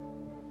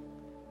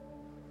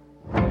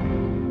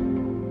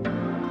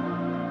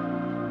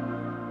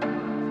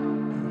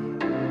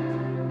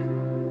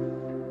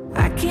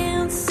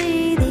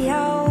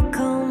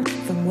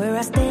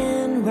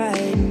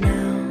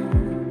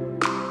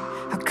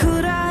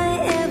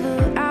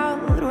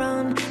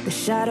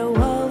shadow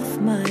of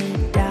my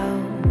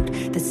doubt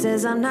that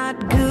says I'm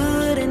not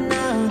good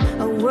enough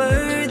or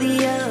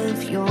worthy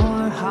of your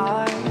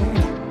heart.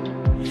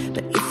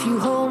 But if you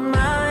hold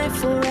my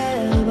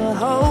forever,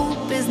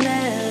 hope is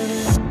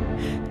never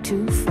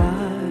too far.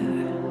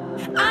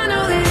 I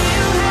know that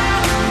you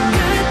have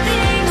good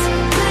things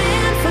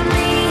planned for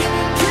me,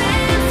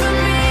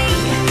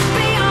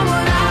 beyond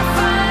what I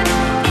find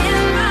in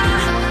my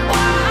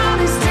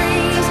wildest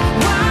dreams.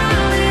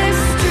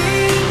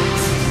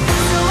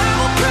 So I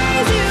will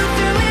praise you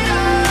through it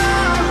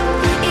all,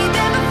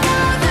 even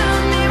before the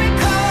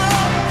miracle,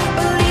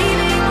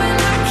 believing when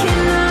I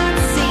cannot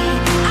see.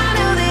 I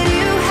know that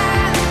you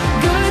have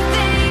good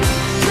things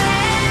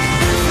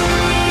planned for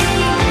me.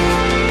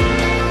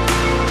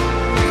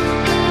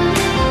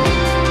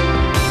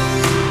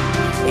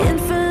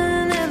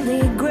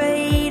 Infinitely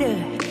greater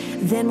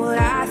than what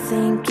I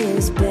think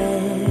is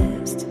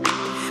best.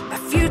 My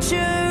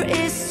future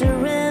is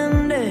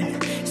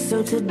surrendered,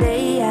 so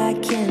today I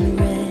can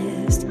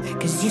rest.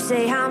 'Cause you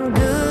say I'm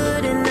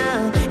good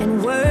enough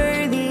and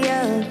worthy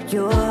of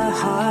your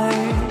heart.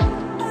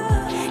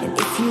 And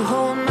if you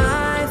hold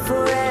my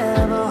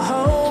forever,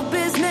 hope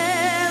is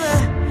never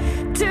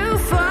too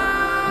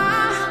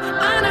far.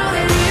 I know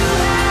that you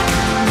have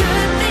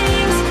good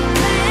things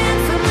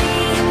planned for me,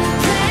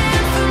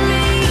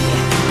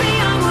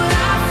 beyond what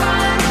I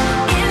find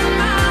in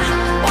my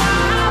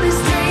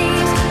wildest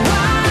dreams.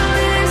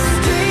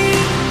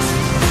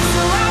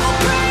 So I will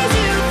praise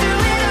you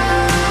through it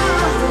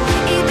all,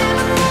 even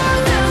before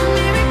the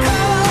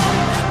miracle,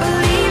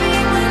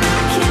 believing when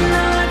I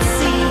cannot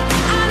see.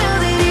 I know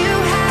that you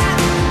have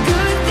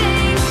good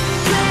things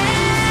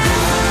planned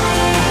for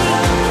me.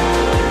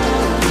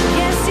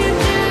 Yes, you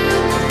do.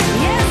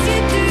 Yes, you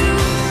do.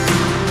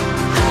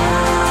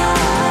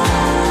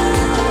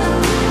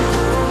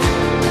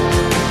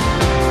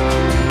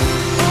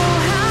 Oh,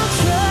 how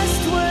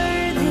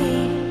trustworthy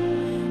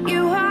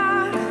you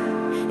are,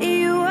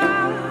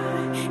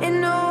 and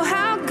oh,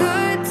 how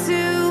good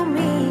to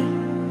me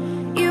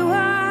you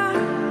are,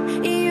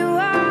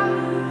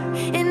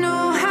 and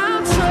oh, how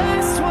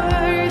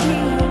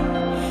trustworthy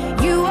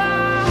you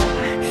are,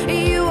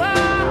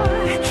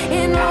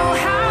 and oh,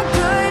 how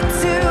good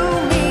to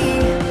me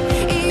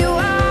you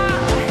are.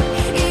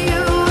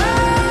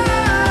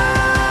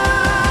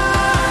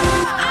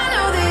 I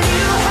know that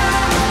you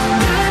have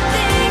good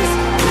things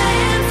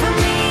planned for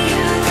me,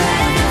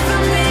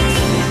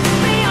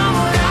 beyond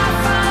what I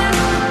find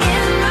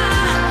in my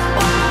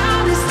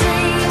wildest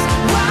dreams.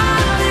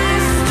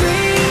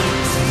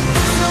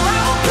 So I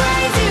will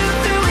praise you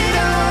through it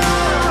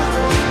all,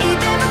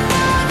 even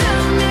before the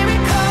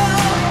miracle,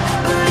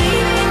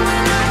 believing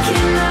when I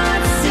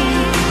cannot see.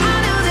 I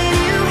know that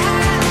you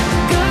have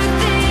good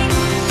things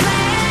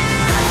planned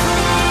for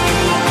me.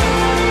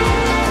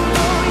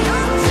 Oh,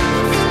 you're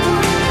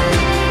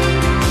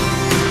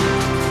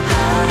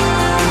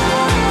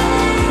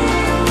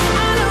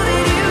I know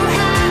that you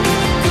have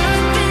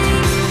good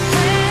things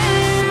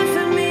planned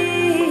for me.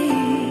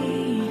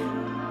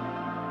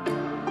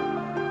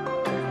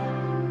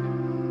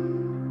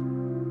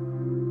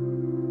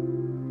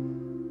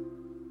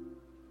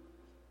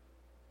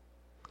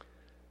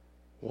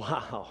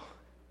 Wow.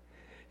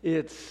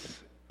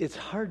 It's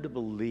hard to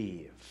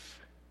believe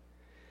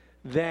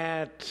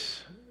that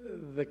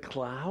the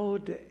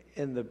cloud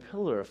and the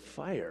pillar of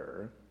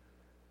fire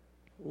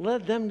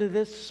led them to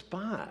this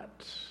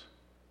spot.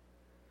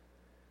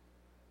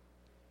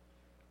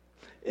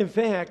 In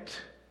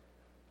fact,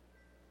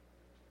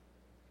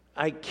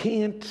 I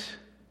can't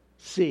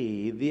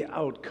see the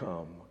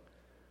outcome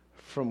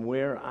from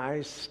where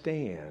I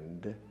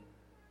stand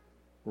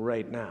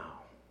right now.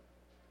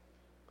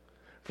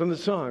 From the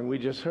song we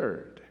just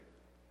heard.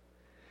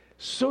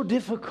 So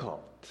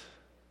difficult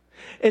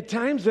at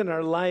times in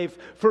our life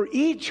for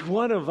each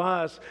one of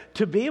us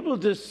to be able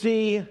to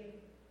see,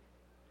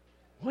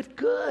 what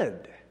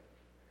good?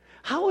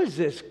 How is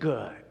this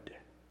good?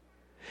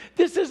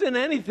 This isn't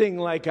anything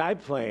like I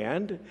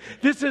planned.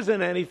 This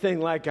isn't anything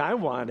like I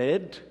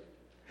wanted.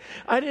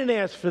 I didn't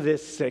ask for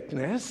this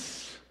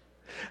sickness.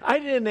 I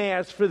didn't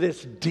ask for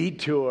this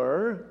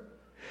detour.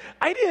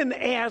 I didn't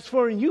ask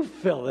for it, and you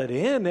fill it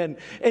in,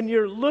 and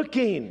you're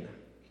looking.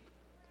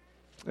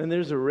 And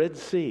there's a Red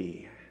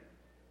Sea.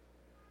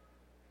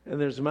 And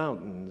there's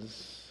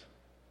mountains.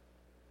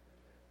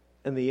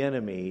 And the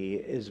enemy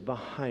is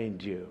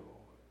behind you.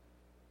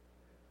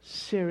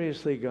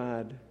 Seriously,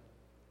 God?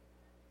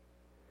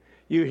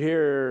 You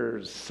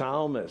hear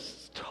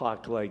psalmists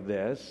talk like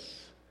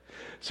this.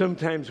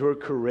 Sometimes we're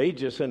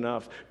courageous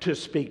enough to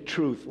speak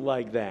truth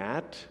like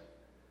that.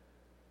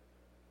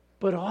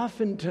 But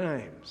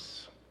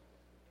oftentimes,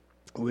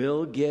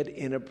 we'll get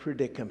in a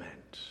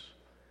predicament.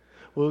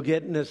 We'll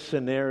get in a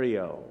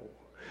scenario.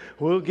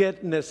 We'll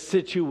get in a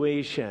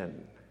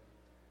situation.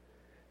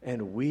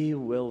 And we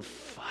will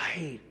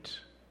fight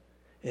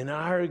and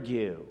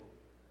argue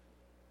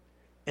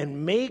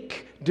and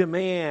make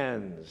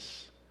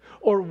demands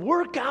or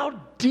work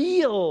out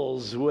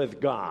deals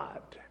with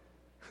God.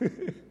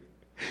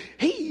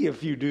 Hey,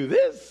 if you do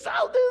this,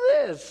 I'll do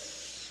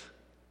this.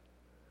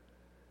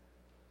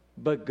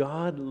 but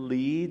God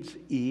leads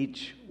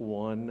each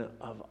one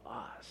of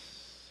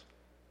us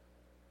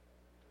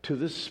to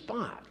the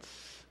spots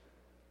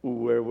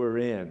where we're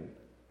in.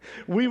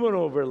 We went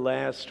over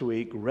last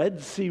week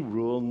Red Sea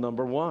rule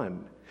number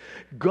 1.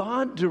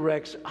 God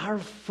directs our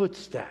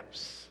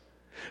footsteps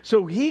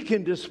so he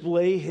can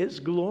display his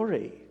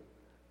glory.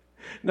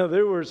 Now,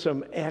 there were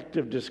some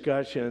active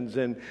discussions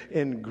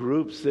in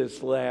groups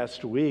this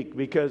last week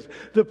because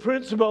the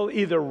principle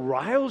either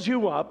riles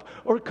you up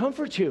or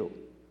comforts you.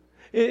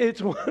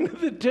 It's one of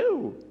the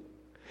two.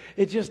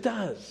 It just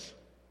does.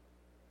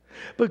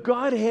 But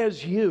God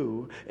has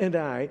you and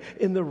I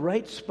in the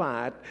right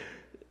spot.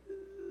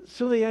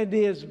 So the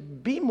idea is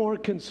be more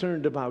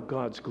concerned about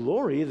God's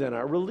glory than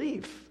our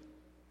relief.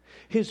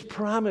 His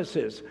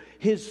promises,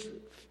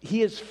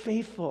 he is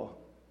faithful.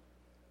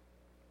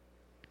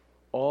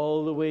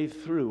 All the way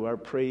through our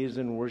praise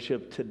and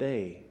worship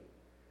today,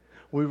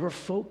 we were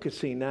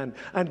focusing on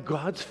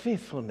God's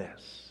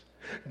faithfulness.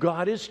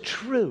 God is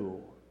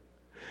true.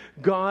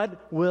 God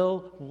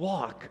will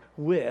walk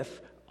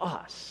with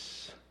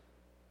us.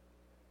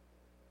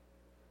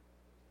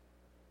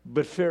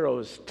 But Pharaoh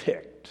is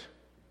ticked.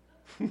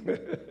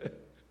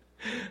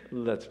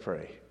 Let's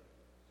pray.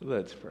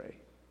 Let's pray.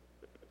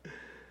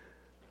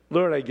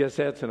 Lord, I guess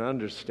that's an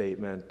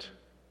understatement.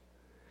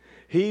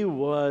 He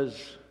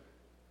was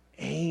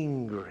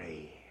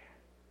angry.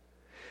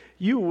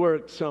 You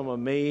worked some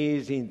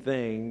amazing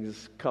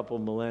things a couple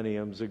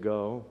millenniums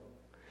ago.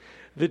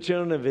 The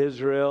children of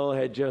Israel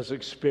had just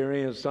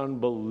experienced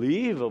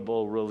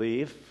unbelievable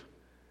relief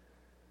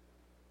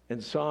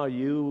and saw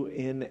you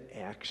in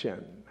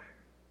action.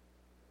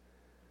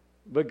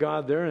 But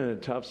God, they're in a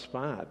tough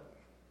spot.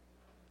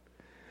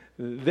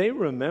 They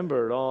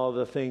remembered all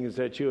the things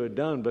that you had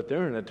done, but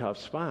they're in a tough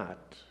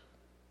spot.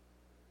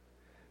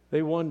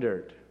 They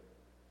wondered,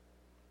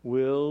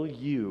 will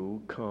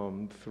you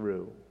come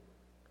through?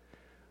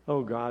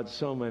 Oh God,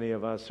 so many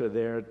of us are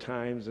there at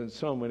times, and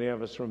so many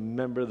of us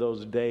remember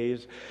those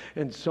days,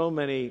 and so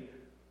many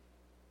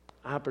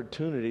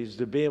opportunities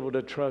to be able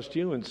to trust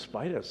you in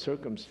spite of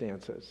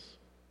circumstances.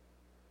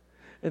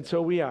 And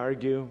so we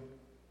argue,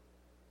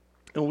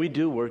 and we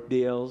do work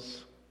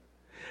deals,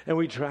 and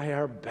we try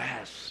our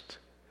best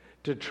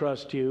to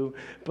trust you,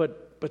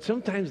 but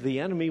sometimes the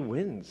enemy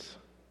wins.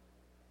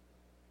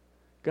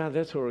 God,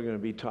 that's what we're going to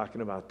be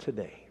talking about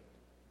today.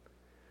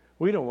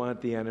 We don't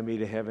want the enemy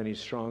to have any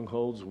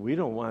strongholds. We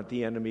don't want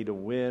the enemy to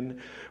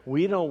win.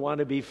 We don't want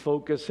to be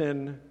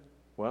focusing,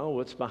 well,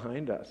 what's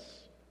behind us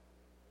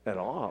at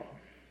all.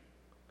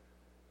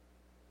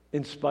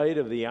 In spite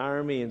of the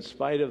army, in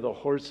spite of the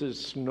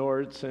horses'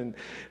 snorts, in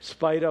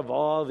spite of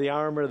all the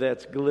armor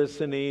that's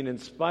glistening, in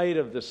spite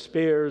of the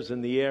spears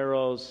and the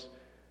arrows,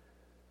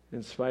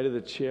 in spite of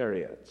the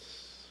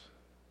chariots,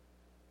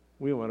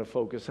 we want to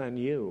focus on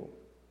you.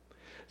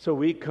 So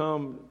we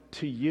come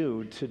to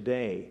you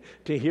today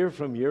to hear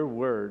from your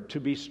word, to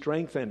be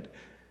strengthened,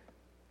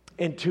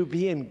 and to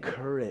be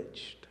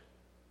encouraged.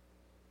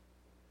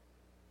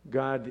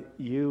 God,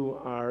 you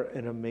are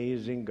an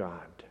amazing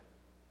God.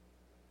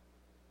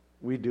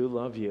 We do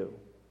love you.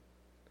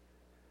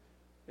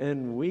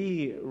 And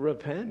we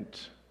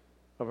repent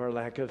of our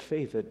lack of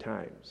faith at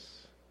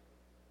times.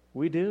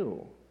 We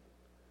do.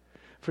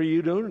 For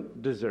you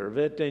don't deserve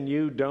it, and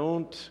you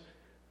don't,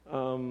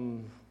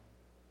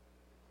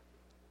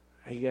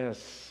 I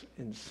guess,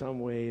 in some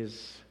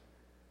ways,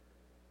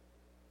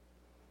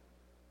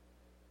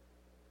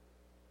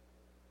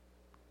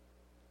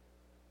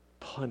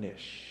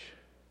 punish.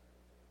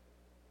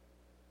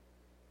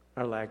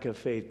 Our lack of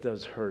faith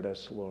does hurt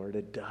us, Lord.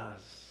 It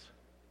does.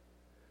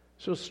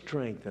 So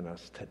strengthen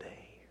us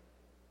today.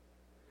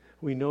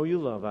 We know you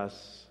love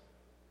us.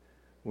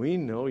 We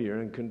know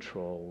you're in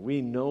control.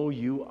 We know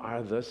you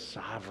are the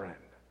sovereign.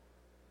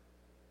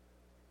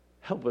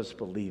 Help us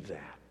believe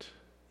that.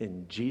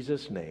 In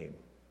Jesus' name,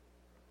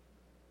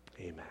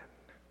 amen.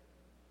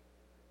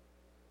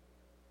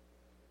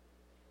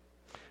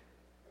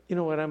 You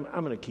know what? I'm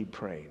going to keep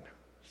praying.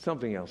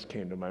 Something else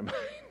came to my mind.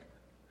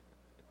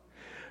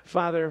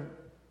 Father,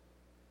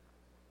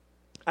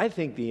 I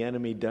think the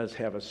enemy does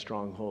have a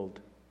stronghold.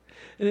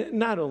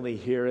 Not only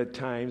here at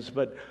times,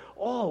 but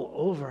all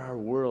over our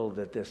world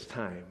at this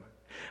time.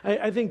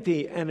 I think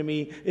the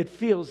enemy, it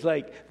feels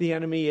like the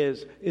enemy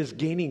is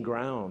gaining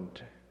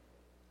ground.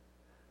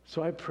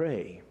 So I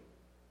pray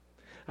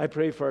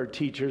for our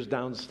teachers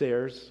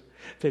downstairs,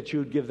 that you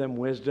would give them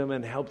wisdom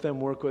and help them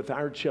work with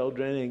our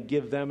children and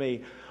give them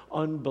a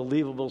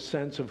unbelievable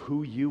sense of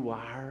who you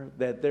are,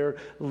 that their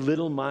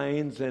little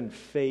minds and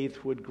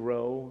faith would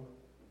grow.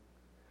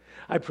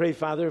 I pray,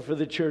 Father, for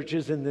the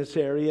churches in this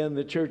area and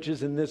the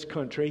churches in this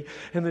country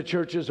and the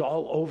churches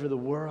all over the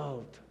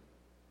world.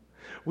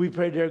 We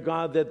pray, dear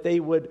God, that they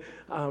would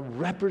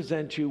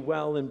represent you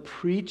well and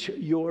preach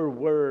your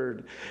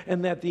word,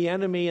 and that the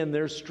enemy and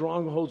their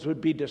strongholds would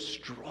be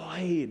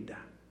destroyed.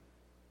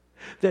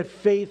 That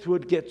faith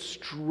would get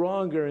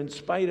stronger in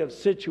spite of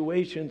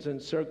situations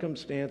and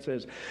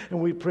circumstances.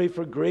 And we pray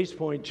for Grace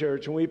Point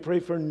Church, and we pray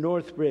for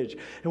Northbridge,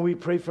 and we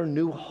pray for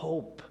New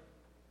Hope.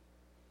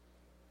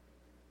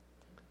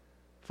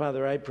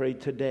 Father, I pray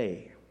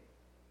today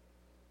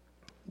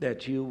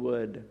that you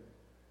would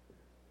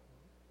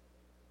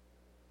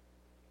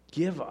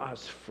give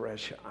us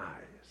fresh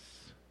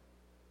eyes.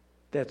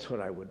 That's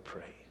what I would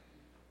pray.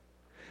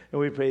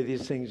 And we pray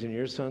these things in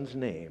your Son's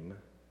name.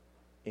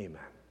 Amen.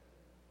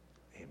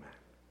 Amen.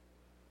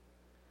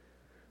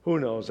 Who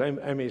knows? I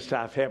may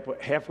stop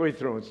halfway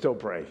through and still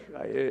pray,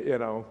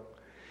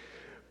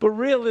 But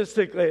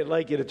realistically, I'd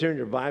like you to turn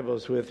your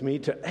Bibles with me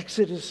to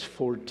Exodus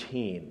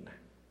 14.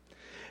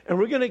 And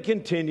we're going to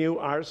continue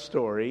our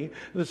story.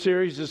 The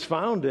series is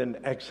found in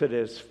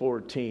Exodus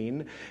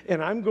 14.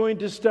 And I'm going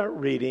to start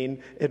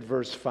reading at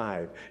verse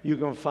 5. You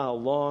can follow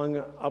along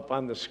up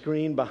on the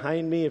screen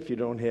behind me if you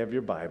don't have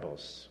your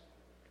Bibles.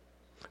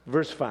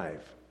 Verse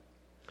 5.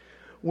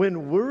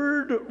 When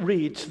word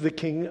reached the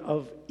king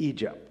of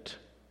Egypt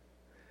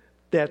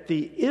that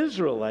the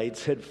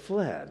Israelites had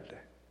fled,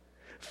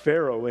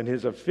 Pharaoh and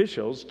his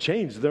officials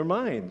changed their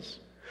minds.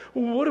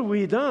 What have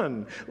we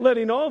done,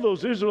 letting all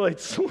those Israelite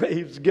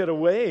slaves get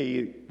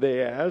away,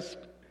 they asked.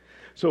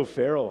 So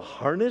Pharaoh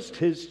harnessed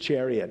his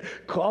chariot,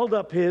 called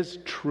up his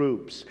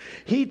troops.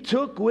 He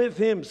took with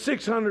him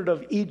 600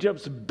 of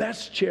Egypt's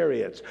best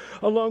chariots,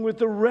 along with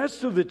the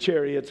rest of the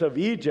chariots of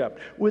Egypt,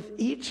 with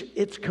each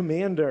its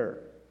commander.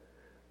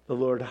 The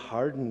Lord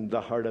hardened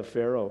the heart of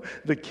Pharaoh,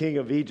 the king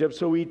of Egypt,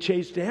 so he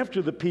chased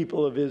after the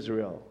people of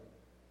Israel,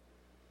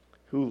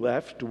 who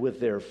left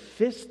with their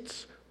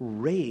fists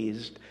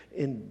raised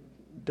in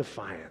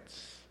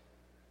defiance.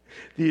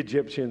 The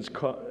Egyptians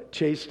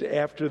chased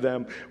after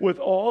them with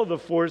all the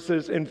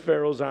forces in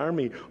Pharaoh's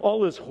army,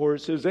 all his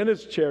horses and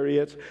his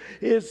chariots,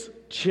 his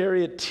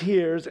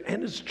charioteers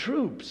and his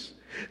troops.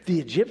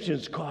 The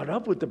Egyptians caught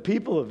up with the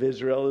people of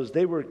Israel as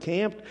they were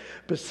camped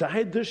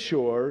beside the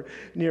shore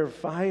near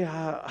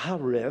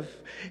Pi-Hahiroth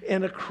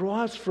and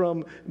across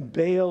from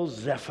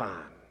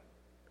Baal-Zephon.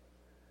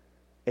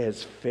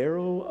 As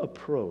Pharaoh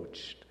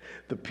approached,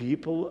 the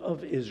people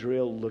of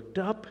Israel looked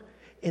up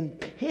and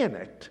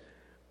panicked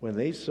when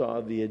they saw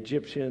the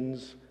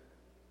Egyptians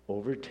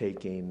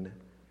overtaking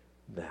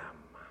them.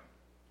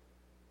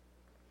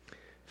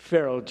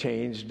 Pharaoh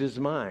changed his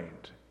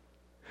mind.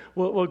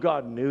 Well,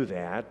 God knew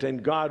that,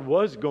 and God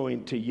was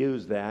going to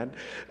use that.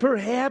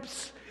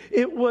 Perhaps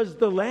it was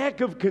the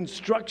lack of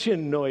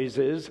construction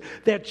noises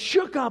that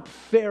shook up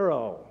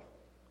Pharaoh.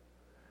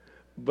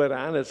 But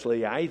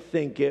honestly, I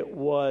think it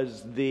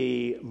was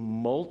the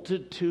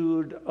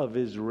multitude of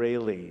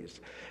Israelis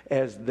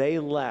as they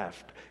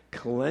left,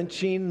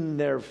 clenching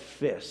their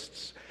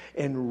fists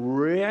and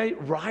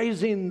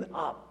rising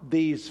up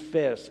these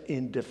fists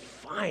in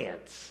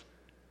defiance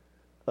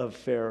of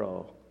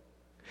Pharaoh.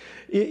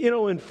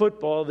 In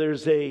football,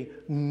 there's a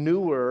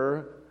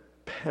newer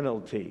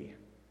penalty,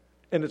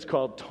 and it's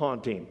called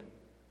taunting.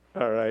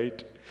 All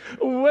right?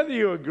 Whether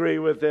you agree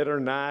with it or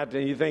not,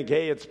 and you think,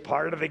 hey, it's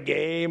part of the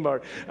game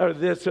or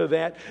this or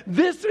that,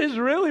 this is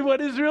really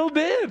what Israel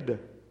did.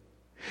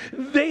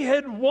 They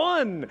had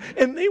won,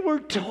 and they were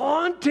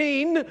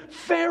taunting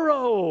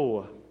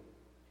Pharaoh.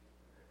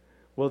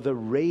 Well, the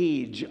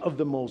rage of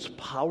the most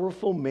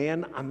powerful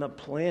man on the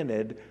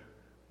planet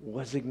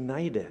was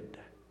ignited.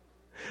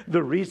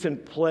 The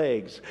recent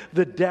plagues,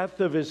 the death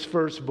of his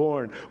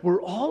firstborn,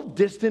 were all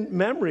distant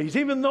memories,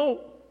 even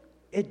though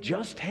it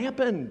just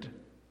happened.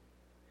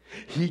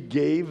 He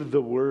gave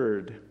the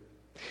word.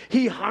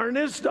 He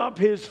harnessed up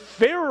his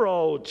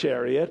Pharaoh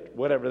chariot,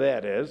 whatever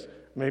that is,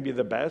 maybe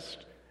the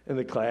best and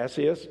the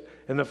classiest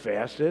and the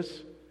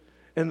fastest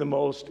and the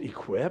most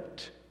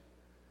equipped.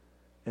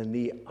 And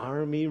the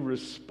army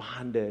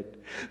responded.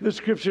 The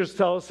scriptures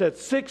tell us that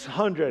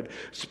 600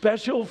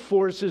 special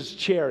forces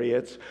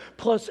chariots,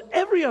 plus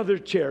every other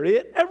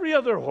chariot, every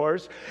other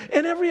horse,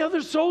 and every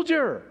other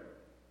soldier.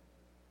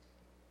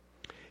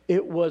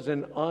 It was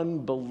an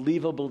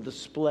unbelievable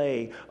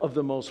display of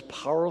the most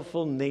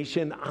powerful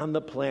nation on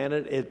the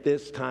planet at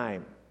this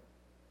time.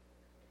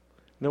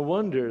 No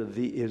wonder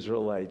the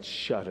Israelites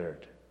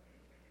shuddered.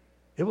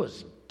 It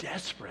was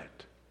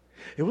desperate.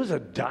 It was a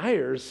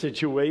dire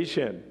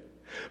situation.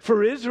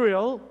 For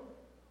Israel,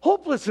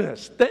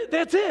 hopelessness.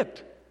 That's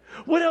it.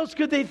 What else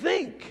could they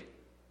think?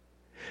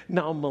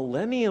 Now,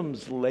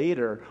 millenniums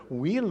later,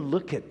 we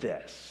look at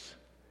this.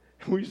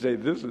 We say,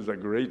 this is a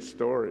great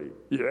story.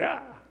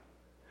 Yeah.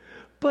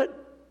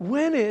 But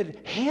when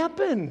it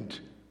happened,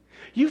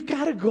 you've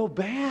got to go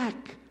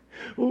back.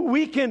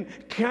 We can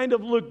kind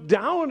of look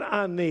down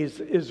on these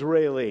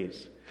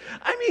Israelis.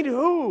 I mean,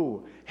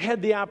 who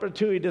had the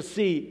opportunity to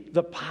see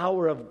the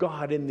power of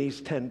God in these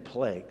 10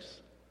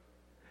 plagues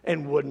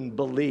and wouldn't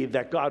believe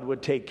that God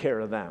would take care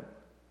of them?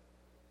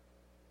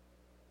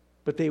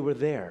 But they were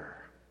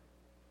there.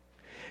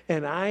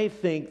 And I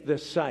think the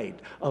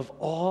sight of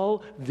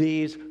all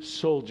these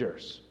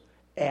soldiers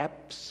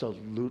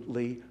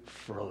absolutely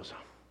froze them.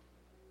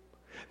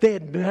 They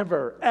had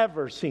never,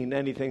 ever seen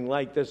anything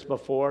like this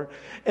before.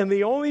 And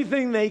the only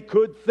thing they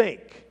could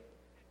think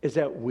is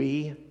that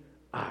we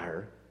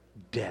are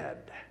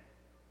dead.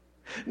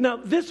 Now,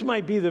 this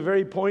might be the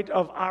very point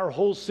of our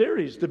whole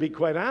series, to be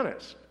quite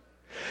honest.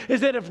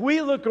 Is that if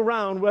we look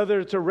around, whether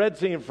it's a Red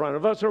Sea in front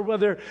of us or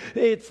whether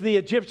it's the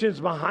Egyptians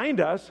behind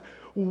us,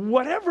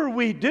 whatever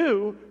we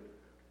do,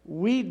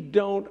 we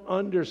don't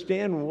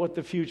understand what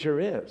the future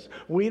is.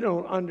 We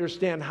don't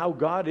understand how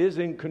God is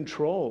in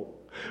control.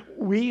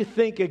 We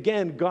think,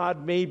 again,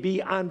 God may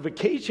be on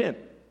vacation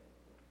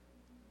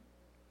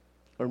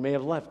or may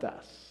have left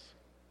us,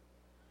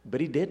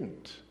 but he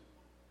didn't.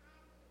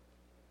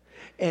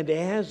 And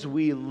as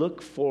we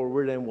look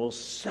forward and we'll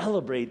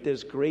celebrate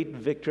this great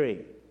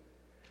victory,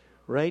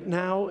 right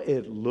now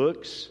it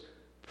looks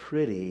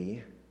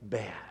pretty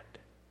bad.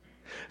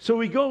 So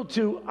we go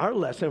to our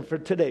lesson for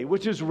today,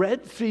 which is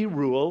Red Sea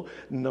Rule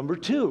number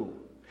 2.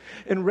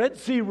 And Red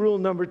Sea Rule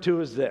number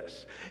 2 is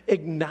this: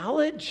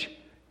 acknowledge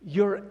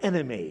your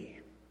enemy,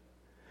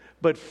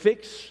 but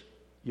fix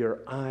your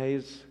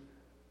eyes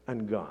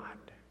on God.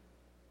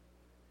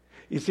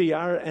 You see,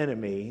 our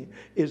enemy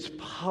is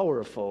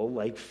powerful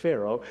like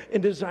Pharaoh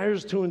and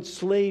desires to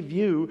enslave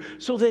you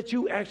so that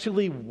you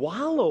actually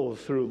wallow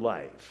through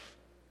life.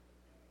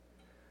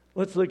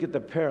 Let's look at the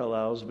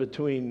parallels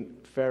between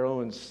Pharaoh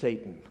and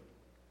Satan.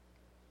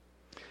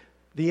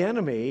 The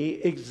enemy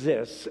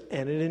exists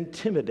and it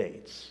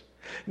intimidates.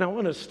 Now, I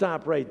want to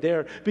stop right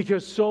there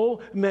because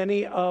so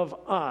many of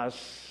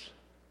us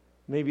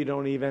maybe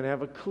don't even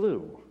have a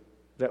clue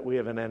that we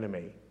have an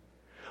enemy.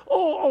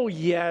 Oh,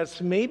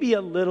 yes, maybe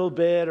a little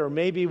bit, or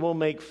maybe we'll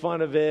make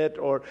fun of it,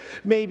 or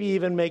maybe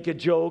even make a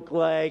joke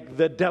like,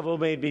 the devil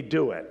made me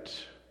do it.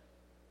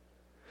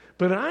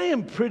 But I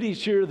am pretty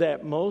sure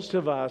that most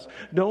of us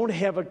don't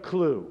have a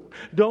clue,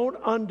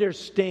 don't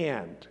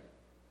understand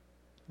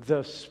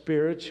the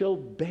spiritual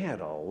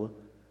battle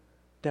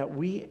that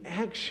we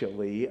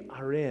actually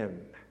are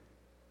in.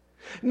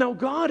 Now,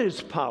 God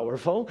is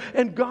powerful,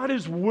 and God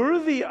is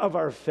worthy of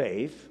our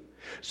faith.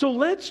 So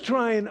let's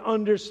try and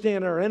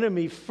understand our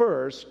enemy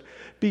first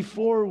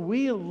before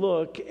we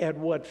look at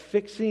what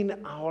fixing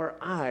our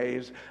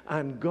eyes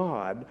on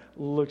God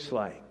looks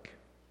like.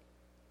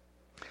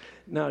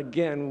 Now,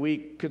 again, we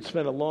could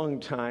spend a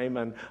long time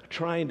on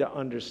trying to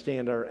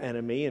understand our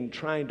enemy and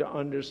trying to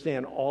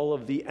understand all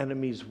of the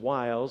enemy's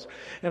wiles.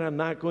 And I'm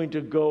not going to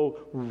go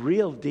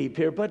real deep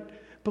here, but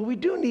we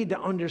do need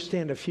to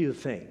understand a few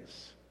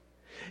things.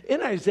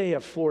 In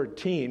Isaiah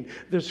 14,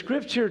 the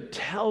scripture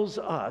tells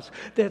us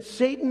that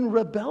Satan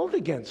rebelled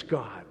against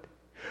God.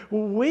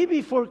 Way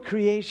before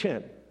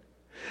creation,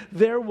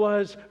 there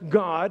was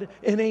God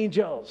and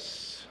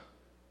angels.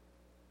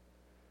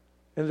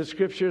 And the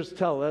scriptures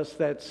tell us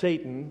that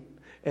Satan,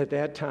 at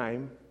that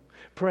time,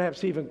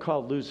 perhaps even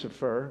called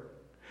Lucifer,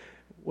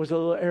 was a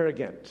little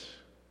arrogant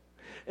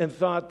and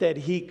thought that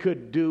he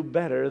could do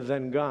better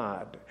than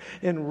God,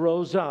 and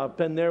rose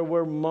up, and there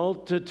were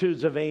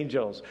multitudes of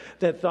angels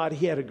that thought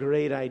he had a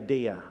great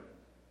idea.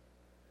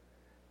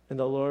 And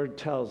the Lord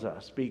tells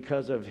us,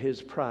 because of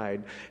his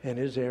pride and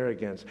his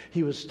arrogance,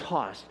 he was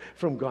tossed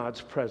from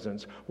God's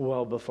presence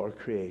well before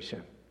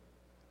creation.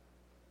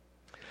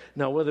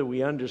 Now, whether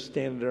we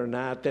understand it or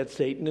not, that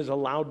Satan is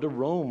allowed to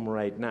roam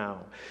right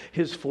now.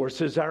 His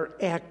forces are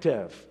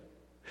active.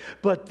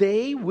 But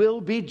they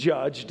will be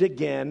judged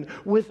again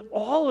with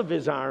all of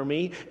his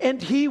army,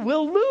 and he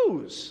will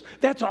lose.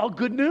 That's all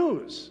good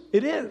news.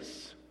 It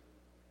is.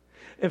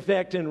 In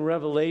fact, in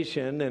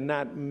Revelation, and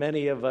not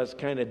many of us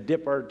kind of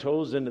dip our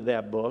toes into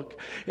that book,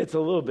 it's a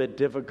little bit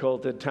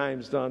difficult at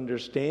times to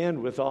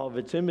understand with all of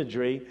its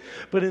imagery.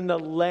 But in the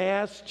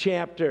last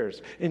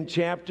chapters, in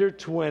chapter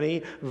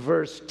 20,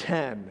 verse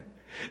 10,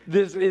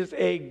 this is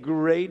a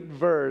great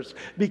verse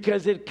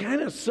because it kind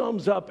of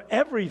sums up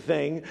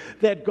everything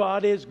that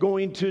God is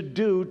going to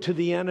do to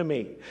the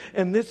enemy.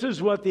 And this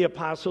is what the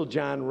Apostle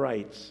John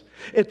writes.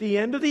 At the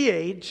end of the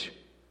age,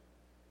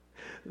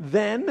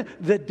 then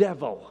the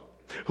devil,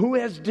 who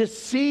has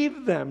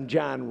deceived them,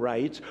 John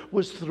writes,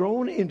 was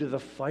thrown into the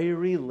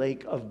fiery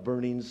lake of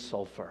burning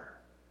sulfur,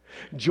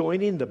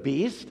 joining the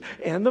beast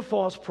and the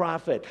false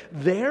prophet.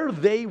 There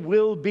they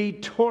will be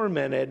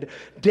tormented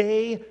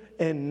day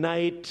and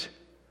night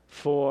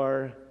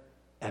forever.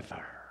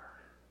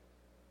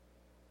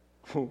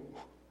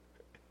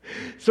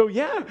 So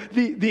yeah,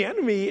 the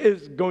enemy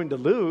is going to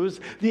lose.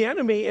 The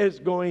enemy is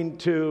going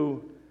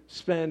to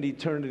spend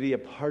eternity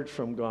apart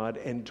from God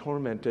and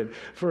tormented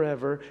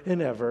forever and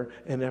ever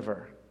and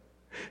ever.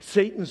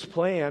 Satan's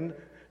plan,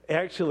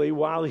 actually,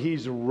 while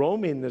he's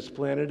roaming this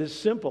planet, is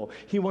simple.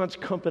 He wants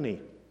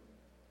company.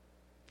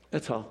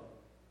 That's all.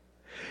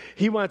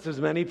 He wants as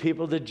many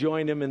people to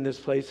join him in this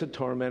place of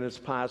torment as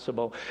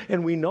possible.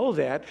 And we know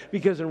that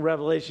because in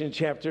Revelation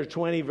chapter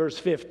 20, verse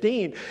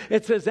 15,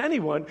 it says,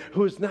 anyone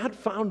who is not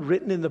found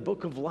written in the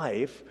book of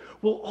life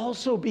will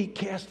also be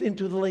cast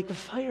into the lake of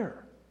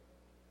fire.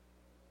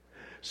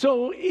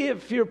 So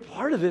if you're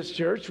part of this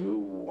church, we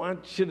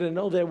want you to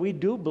know that we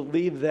do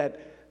believe that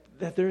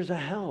there's a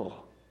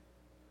hell.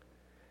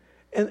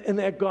 And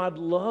that God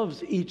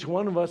loves each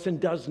one of us and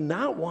does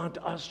not want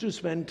us to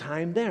spend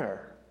time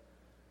there.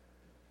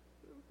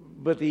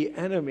 But the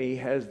enemy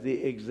has the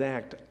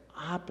exact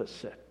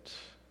opposite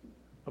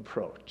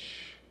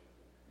approach.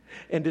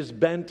 and is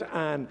bent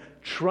on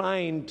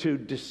trying to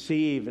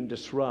deceive and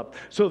disrupt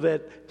so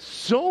that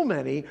so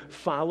many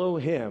follow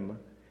him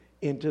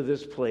into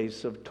this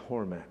place of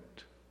torment.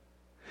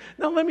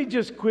 Now, let me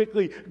just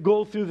quickly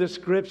go through the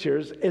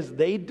scriptures as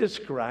they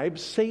describe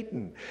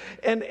Satan.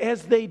 And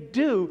as they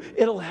do,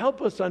 it'll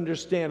help us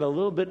understand a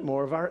little bit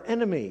more of our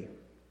enemy.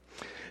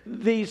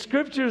 The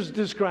scriptures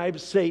describe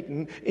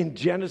Satan in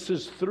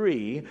Genesis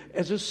 3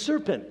 as a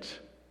serpent.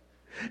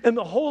 And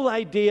the whole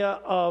idea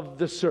of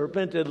the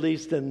serpent, at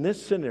least in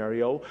this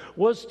scenario,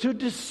 was to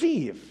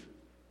deceive.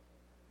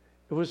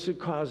 It was to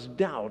cause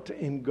doubt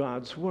in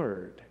God's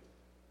word.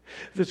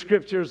 The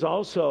scriptures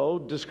also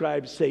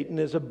describe Satan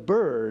as a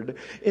bird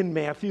in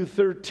Matthew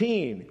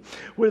 13,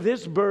 where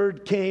this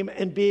bird came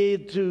and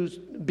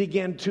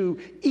began to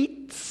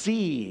eat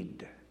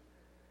seed.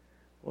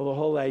 Well, the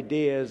whole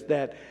idea is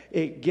that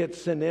it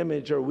gets an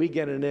image, or we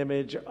get an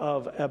image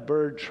of a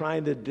bird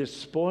trying to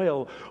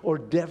despoil or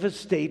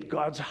devastate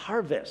God's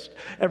harvest.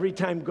 Every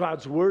time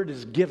God's word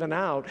is given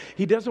out,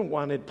 he doesn't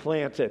want it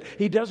planted.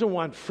 He doesn't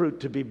want fruit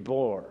to be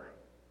bore.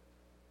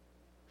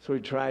 So he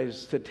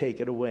tries to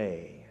take it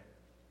away.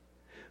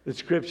 The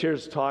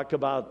scriptures talk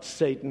about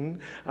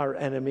Satan, our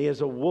enemy,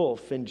 as a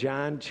wolf in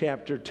John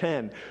chapter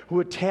 10, who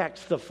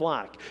attacks the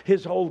flock.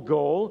 His whole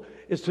goal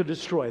is to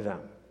destroy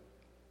them.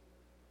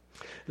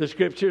 The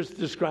scriptures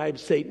describe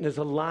Satan as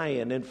a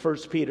lion in 1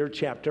 Peter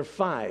chapter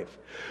 5,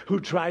 who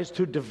tries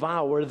to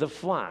devour the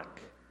flock.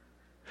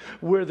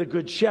 Where the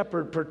good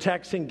shepherd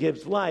protects and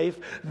gives life,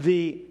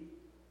 the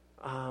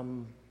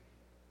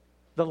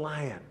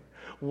lion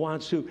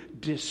wants to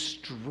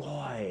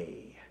destroy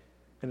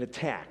and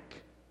attack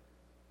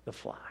the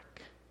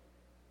flock.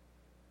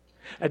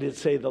 I did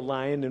say the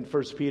lion in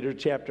 1 Peter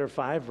chapter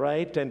 5,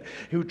 right? And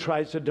who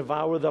tries to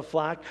devour the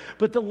flock.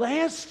 But the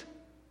last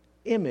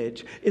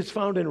image is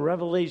found in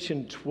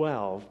Revelation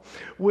 12,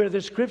 where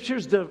the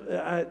scriptures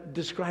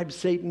describe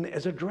Satan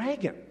as a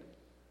dragon.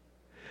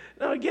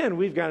 Now, again,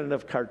 we've got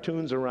enough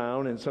cartoons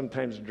around, and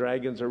sometimes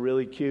dragons are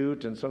really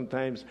cute, and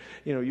sometimes,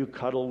 you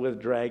cuddle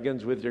with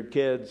dragons with your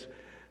kids.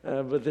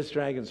 But this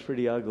dragon's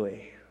pretty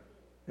ugly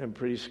and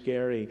pretty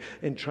scary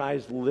and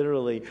tries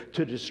literally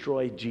to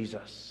destroy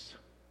Jesus.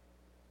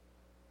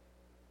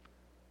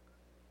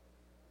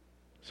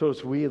 So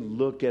as we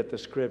look at the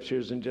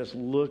scriptures and just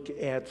look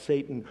at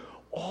Satan,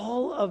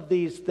 all of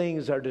these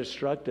things are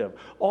destructive.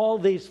 All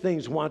these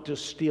things want to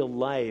steal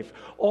life.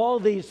 All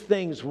these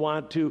things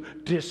want to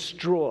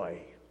destroy.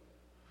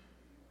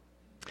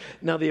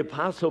 Now, the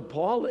Apostle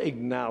Paul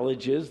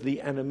acknowledges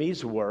the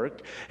enemy's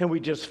work, and we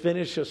just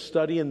finished a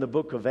study in the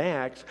book of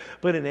Acts,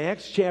 but in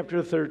Acts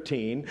chapter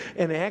 13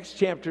 and Acts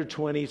chapter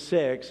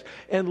 26,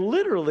 and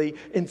literally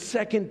in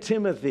 2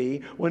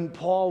 Timothy, when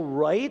Paul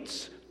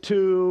writes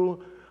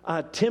to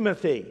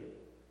Timothy,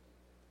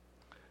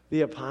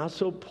 the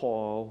Apostle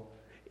Paul,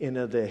 in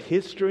the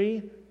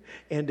history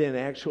and in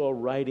actual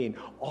writing,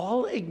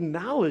 all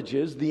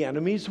acknowledges the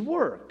enemy's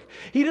work.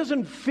 He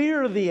doesn't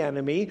fear the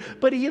enemy,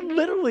 but he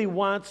literally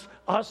wants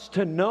us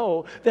to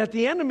know that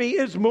the enemy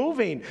is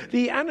moving.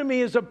 The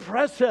enemy is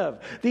oppressive.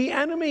 The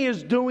enemy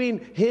is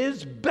doing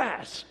his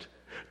best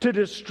to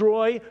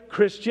destroy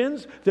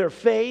Christians, their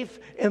faith,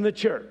 and the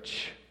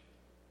church.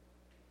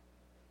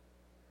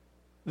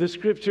 The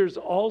scriptures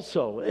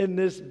also, in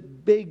this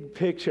big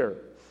picture,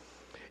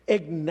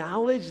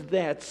 acknowledge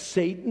that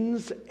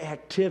Satan's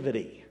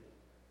activity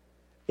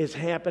is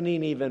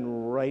happening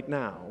even right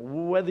now,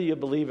 whether you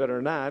believe it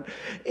or not,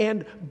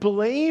 and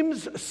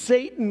blames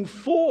Satan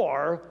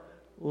for,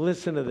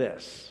 listen to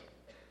this,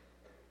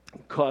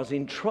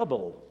 causing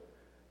trouble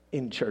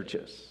in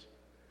churches.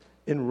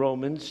 In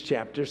Romans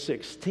chapter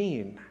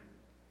 16,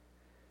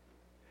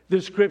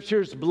 the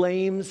scriptures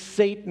blame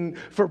Satan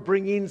for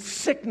bringing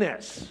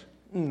sickness.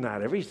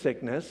 Not every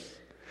sickness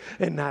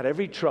and not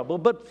every trouble,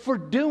 but for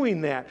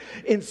doing that.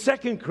 In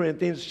 2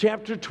 Corinthians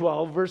chapter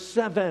 12, verse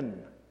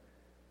 7,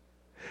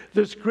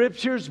 the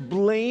scriptures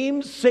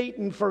blame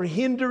Satan for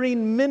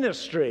hindering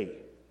ministry.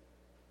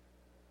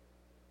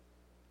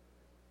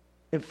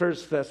 In 1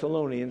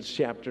 Thessalonians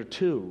chapter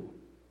 2.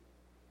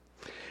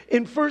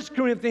 In 1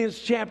 Corinthians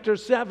chapter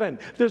 7,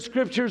 the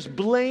scriptures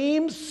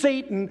blame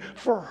Satan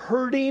for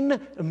hurting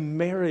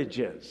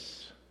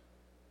marriages,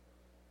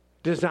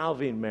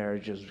 dissolving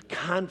marriages,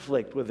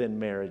 conflict within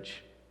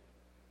marriage.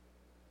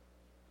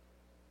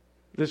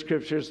 The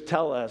scriptures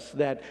tell us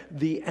that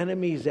the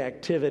enemy's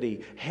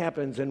activity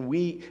happens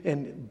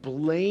and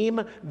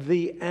blame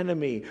the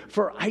enemy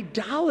for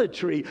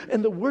idolatry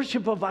and the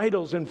worship of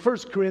idols in 1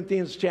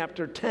 Corinthians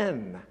chapter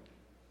 10.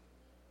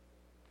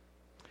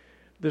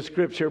 The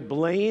scripture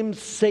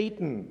blames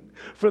Satan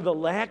for the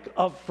lack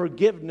of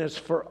forgiveness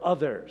for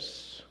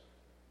others.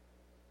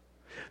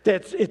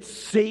 It's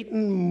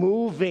Satan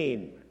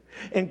moving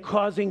and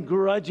causing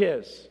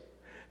grudges.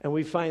 And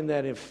we find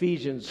that in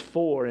Ephesians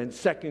 4 and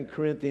 2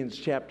 Corinthians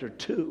chapter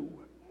 2.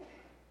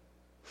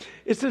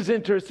 This is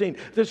interesting.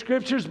 The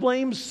scriptures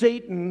blame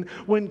Satan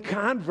when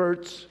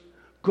converts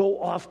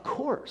go off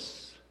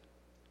course.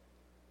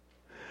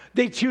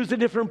 They choose a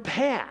different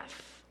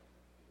path.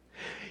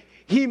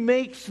 He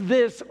makes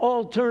this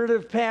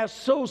alternative path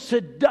so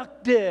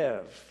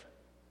seductive.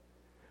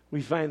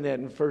 We find that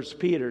in 1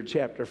 Peter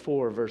chapter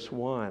 4, verse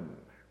 1.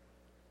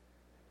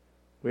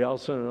 We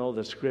also know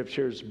the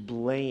scriptures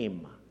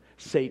blame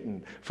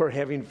Satan for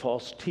having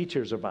false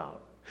teachers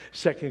about.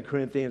 2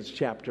 Corinthians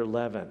chapter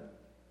 11.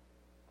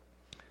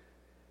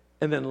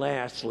 And then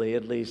lastly,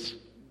 at least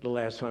the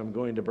last one I'm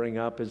going to bring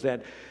up, is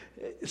that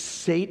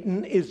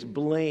Satan is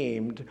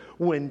blamed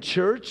when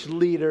church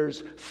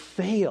leaders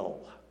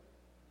fail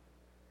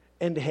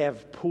and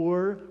have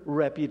poor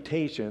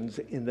reputations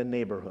in the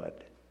neighborhood.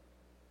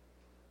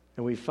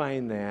 And we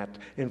find that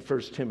in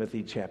 1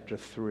 Timothy chapter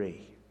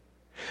 3.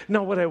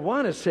 Now, what I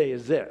want to say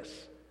is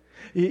this.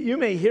 You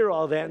may hear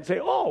all that and say,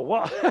 oh,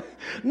 well,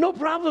 no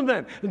problem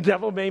then. The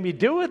devil made me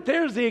do it.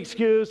 There's the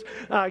excuse.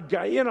 I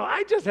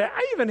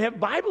even have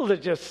Bible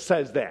that just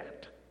says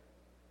that.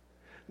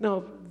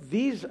 Now,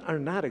 these are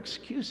not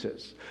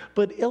excuses,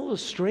 but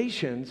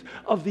illustrations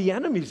of the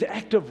enemy's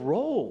active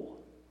role.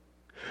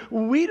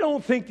 We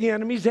don't think the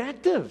enemy's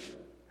active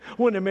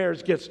when a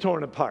marriage gets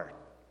torn apart.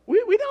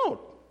 We don't.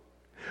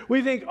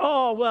 We think,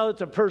 oh, well, it's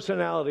a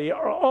personality,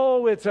 or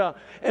oh, it's a,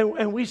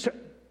 and we start.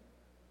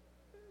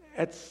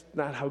 That's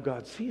not how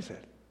God sees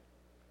it.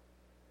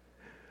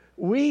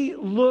 We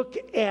look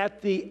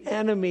at the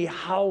enemy,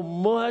 how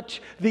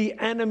much the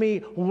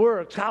enemy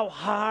works, how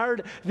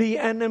hard the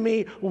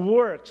enemy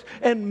works.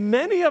 And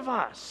many of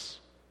us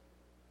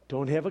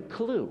don't have a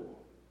clue.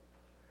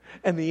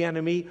 And the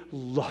enemy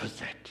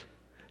loves it.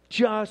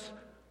 Just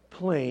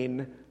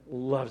plain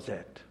loves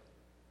it.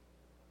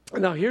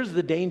 Now, here's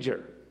the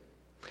danger.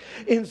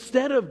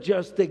 Instead of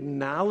just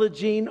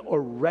acknowledging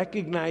or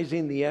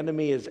recognizing the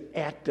enemy as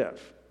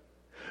active,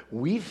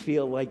 we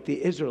feel like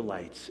the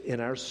Israelites in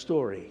our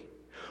story,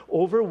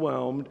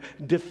 overwhelmed,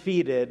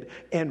 defeated,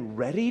 and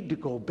ready to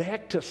go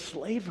back to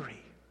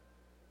slavery,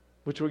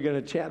 which we're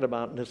going to chat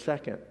about in a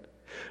second.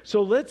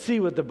 So let's see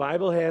what the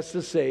Bible has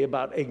to say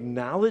about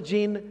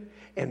acknowledging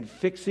and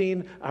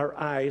fixing our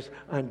eyes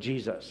on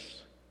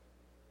Jesus.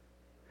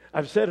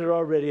 I've said it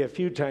already a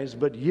few times,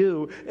 but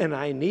you and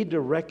I need to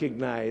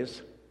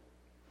recognize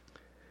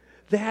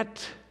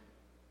that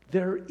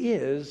there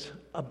is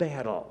a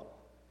battle.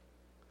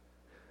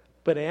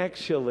 But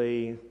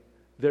actually,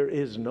 there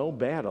is no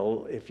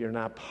battle if you're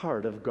not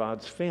part of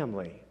God's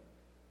family.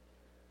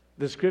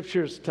 The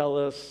scriptures tell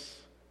us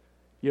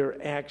your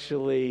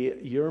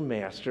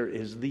master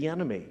is the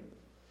enemy.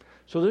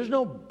 So there's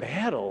no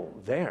battle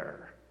there.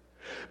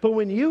 But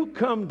when you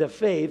come to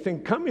faith,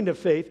 and coming to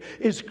faith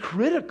is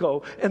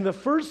critical and the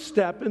first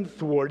step in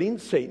thwarting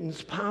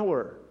Satan's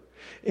power.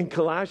 In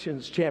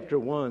Colossians chapter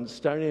 1,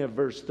 starting at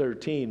verse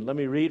 13, let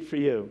me read for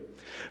you.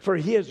 For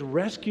he has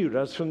rescued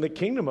us from the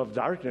kingdom of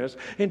darkness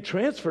and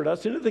transferred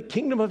us into the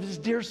kingdom of his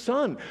dear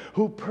Son,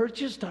 who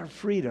purchased our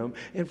freedom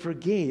and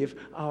forgave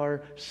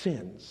our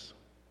sins.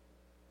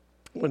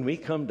 When we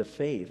come to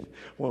faith,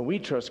 when we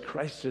trust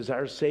Christ as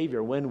our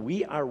Savior, when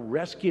we are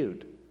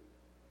rescued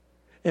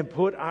and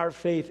put our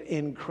faith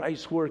in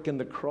Christ's work in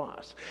the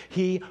cross,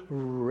 he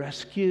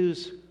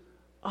rescues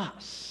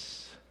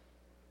us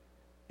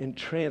and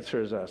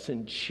transfers us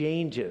and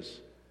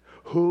changes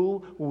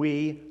who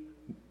we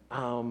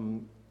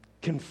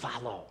can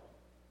follow.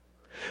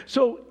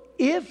 So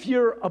if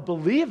you're a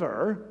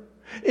believer,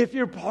 if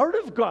you're part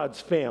of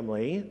God's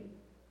family,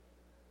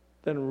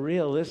 then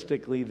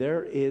realistically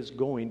there is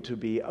going to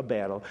be a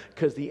battle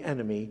because the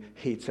enemy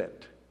hates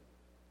it.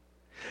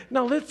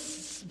 Now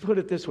let's put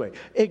it this way.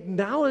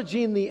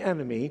 Acknowledging the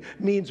enemy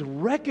means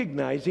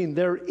recognizing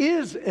there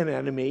is an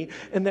enemy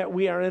and that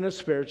we are in a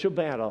spiritual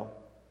battle.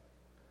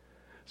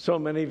 So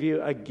many of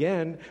you,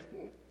 again,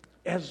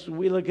 as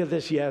we look at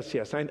this,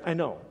 yes, I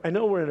know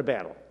we're in a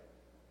battle.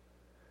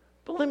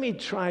 But let me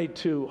try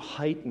to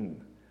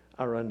heighten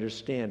our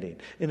understanding.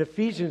 In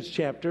Ephesians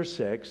chapter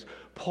 6,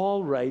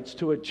 Paul writes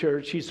to a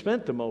church he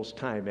spent the most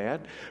time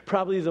at,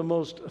 probably the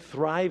most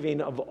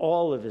thriving of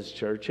all of his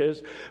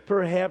churches,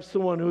 perhaps the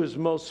one who is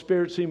most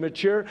spiritually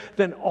mature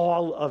than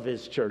all of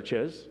his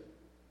churches.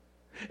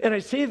 And I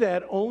say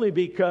that only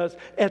because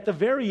at the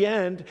very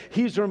end,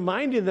 he's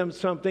reminding them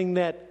something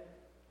that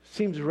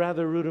seems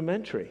rather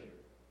rudimentary.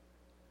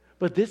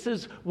 But this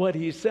is what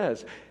he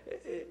says,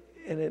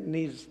 and it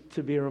needs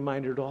to be a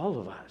reminder to all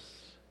of us.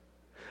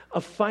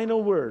 A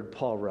final word,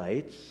 Paul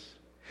writes,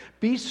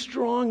 be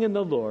strong in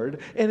the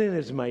Lord and in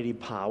his mighty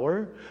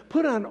power.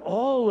 Put on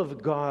all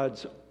of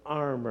God's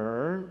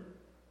armor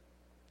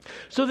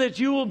so that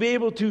you will be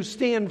able to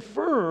stand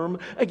firm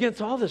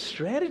against all the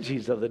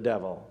strategies of the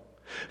devil.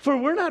 For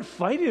we're not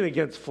fighting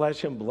against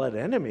flesh and blood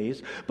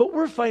enemies, but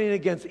we're fighting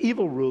against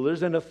evil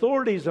rulers and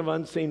authorities of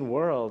unseen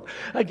world,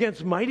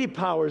 against mighty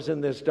powers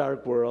in this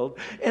dark world,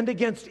 and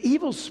against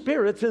evil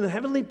spirits in the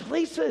heavenly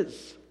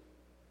places.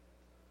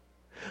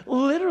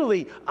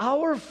 Literally,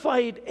 our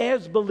fight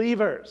as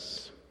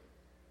believers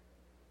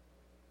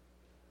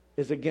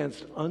is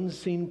against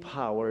unseen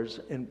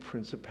powers and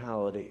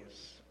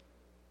principalities.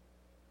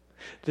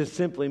 This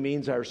simply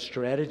means our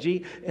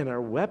strategy and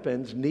our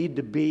weapons need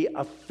to be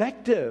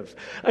effective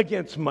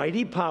against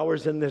mighty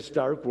powers in this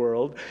dark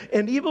world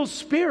and evil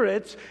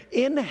spirits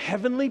in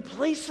heavenly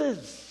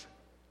places.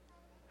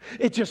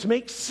 It just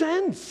makes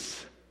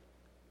sense.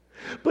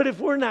 But if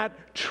we're not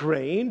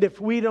trained,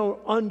 if we don't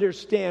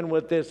understand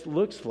what this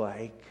looks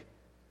like,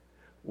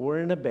 we're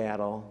in a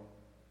battle,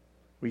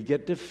 we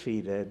get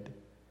defeated,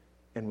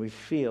 and we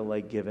feel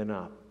like giving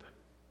up.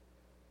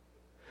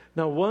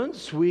 Now,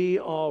 once we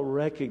all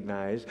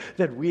recognize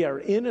that we are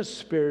in a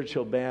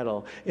spiritual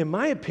battle, in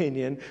my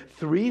opinion,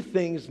 3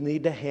 things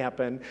need to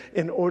happen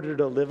in order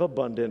to live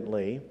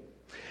abundantly,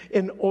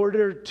 in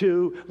order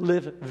to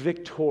live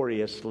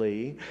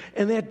victoriously.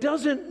 And that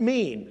doesn't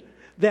mean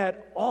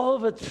that all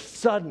of a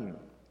sudden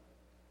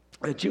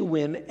that you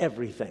win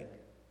everything.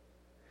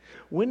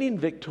 Winning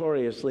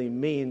victoriously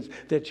means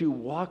that you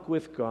walk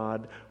with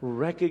God,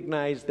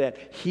 recognize that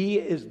He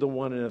is the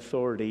one in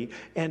authority,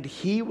 and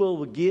He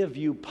will give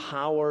you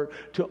power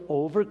to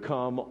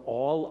overcome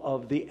all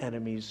of the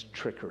enemy's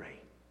trickery.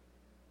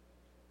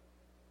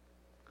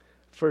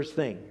 First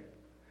thing,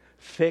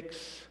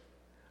 fix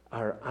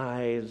our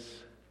eyes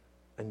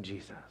on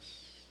Jesus.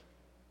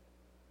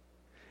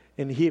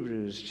 In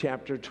Hebrews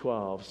chapter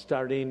 12,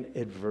 starting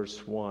at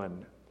verse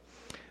 1,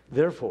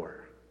 therefore,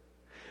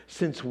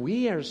 since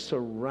we are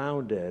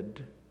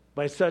surrounded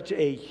by such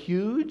a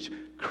huge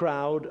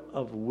crowd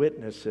of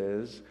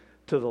witnesses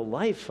to the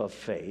life of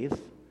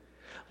faith,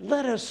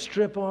 let us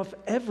strip off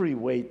every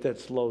weight that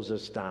slows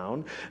us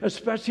down,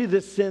 especially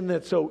the sin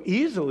that so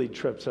easily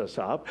trips us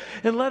up,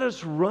 and let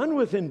us run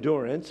with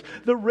endurance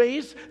the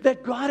race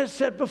that God has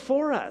set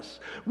before us.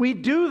 We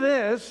do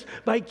this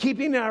by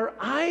keeping our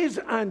eyes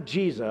on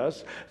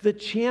Jesus, the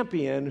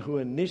champion who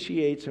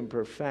initiates and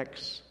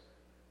perfects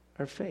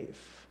our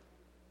faith.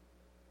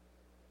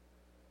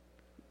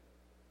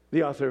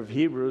 The author of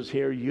Hebrews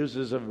here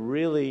uses a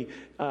really,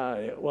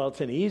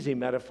 it's an easy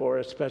metaphor,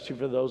 especially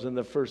for those in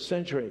the first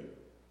century.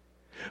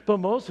 But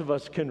most of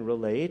us can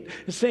relate,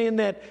 saying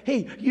that,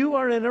 hey, you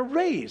are in a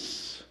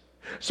race.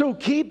 So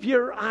keep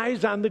your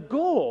eyes on the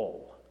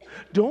goal.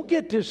 Don't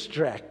get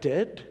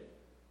distracted.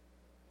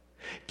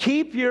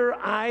 Keep your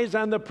eyes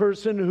on the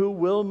person who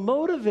will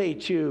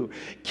motivate you.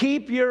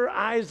 Keep your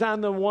eyes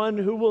on the one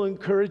who will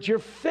encourage your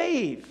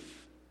faith.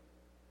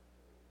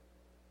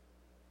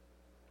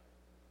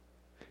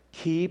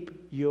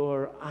 Keep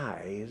your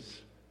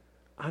eyes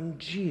on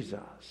Jesus.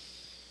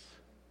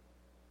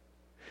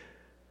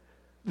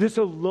 This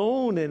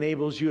alone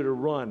enables you to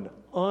run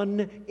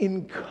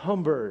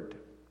unencumbered.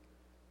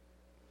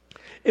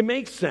 It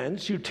makes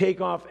sense. You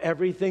take off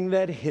everything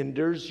that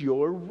hinders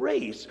your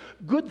race.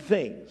 Good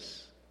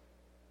things.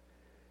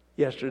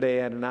 Yesterday,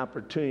 I had an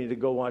opportunity to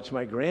go watch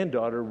my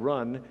granddaughter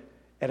run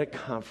at a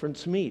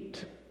conference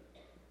meet.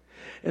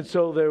 And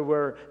so there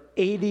were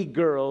 80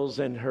 girls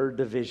in her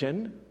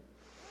division.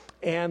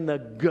 And the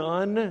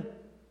gun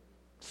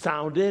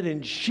sounded,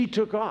 and she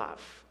took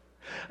off.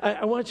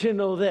 I want you to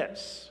know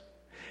this.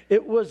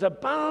 It was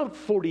about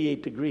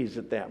 48 degrees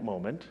at that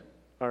moment,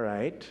 all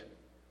right?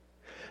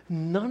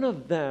 None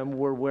of them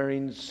were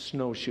wearing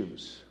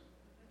snowshoes,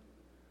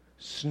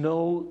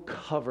 snow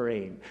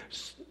covering,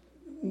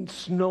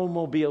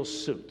 snowmobile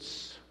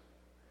suits.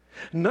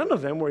 None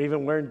of them were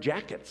even wearing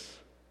jackets.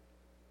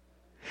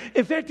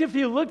 In fact, if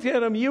you looked at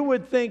them, you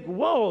would think,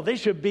 whoa, they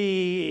should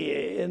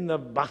be in the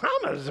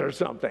Bahamas or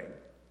something.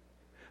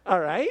 All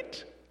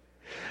right?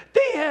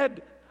 They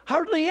had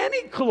hardly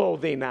any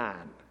clothing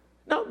on.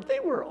 Now, they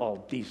were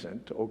all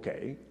decent,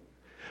 okay.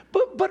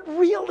 But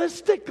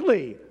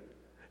realistically,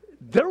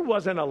 there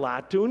wasn't a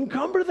lot to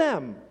encumber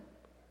them.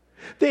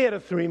 They had a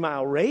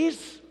 3-mile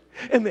race,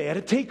 and they had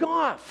to take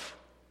off.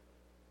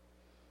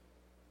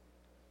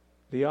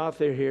 The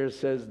author here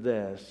says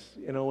this,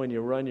 when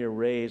you run your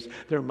race,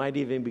 there might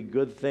even be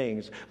good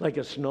things like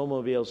a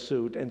snowmobile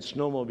suit and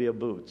snowmobile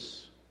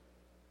boots.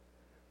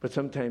 But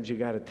sometimes you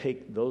got to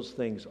take those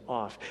things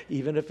off,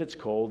 even if it's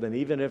cold and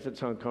even if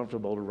it's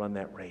uncomfortable to run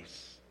that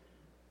race,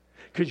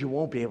 because you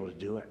won't be able to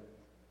do it.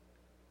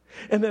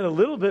 And then a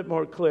little bit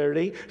more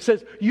clarity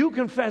says, you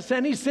confess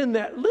any sin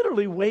that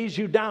literally weighs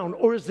you down,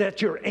 or is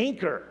that your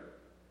anchor?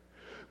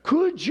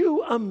 Could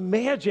you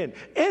imagine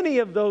any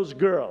of those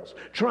girls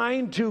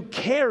trying to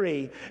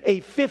carry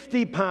a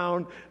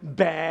 50-pound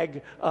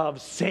bag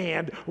of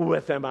sand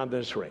with them on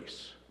this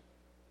race?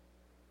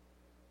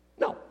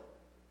 No,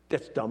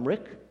 that's dumb,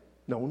 Rick.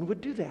 No one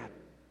would do that.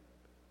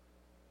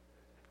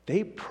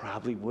 They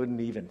probably wouldn't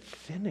even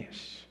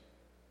finish.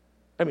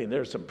 I mean,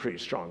 there's some pretty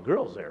strong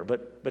girls there,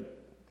 but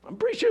I'm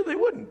pretty sure they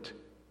wouldn't.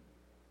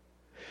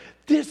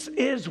 This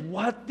is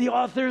what the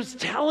author's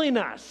telling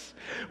us.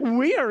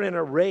 We are in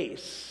a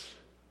race.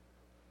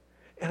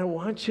 And I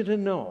want you to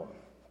know,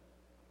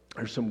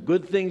 there's some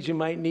good things you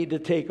might need to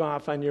take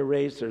off on your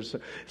race. There's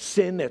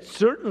sin that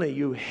certainly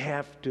you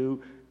have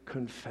to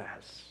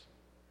confess.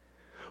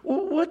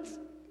 What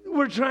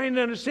We're trying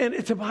to understand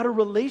it's about a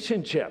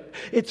relationship.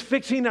 It's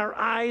fixing our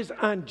eyes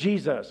on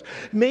Jesus,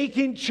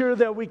 making sure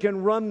that we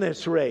can run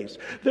this race.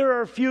 There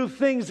are a few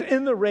things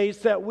in the race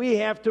that we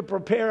have to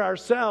prepare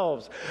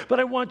ourselves, but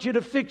I want you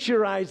to fix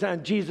your eyes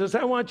on Jesus.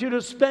 I want you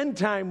to spend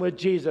time with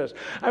Jesus.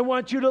 I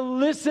want you to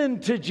listen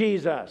to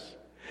Jesus.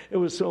 It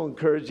was so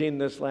encouraging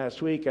this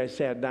last week. I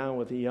sat down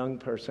with a young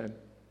person,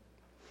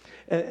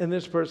 and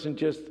this person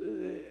just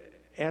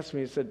asked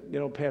me, he said,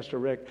 Pastor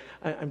Rick,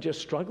 I'm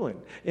just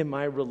struggling in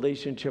my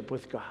relationship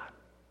with God.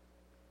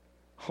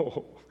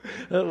 Oh,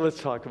 let's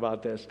talk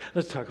about this.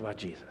 Let's talk about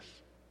Jesus.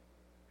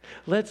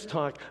 Let's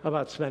talk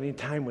about spending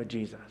time with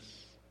Jesus.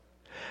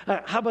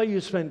 How about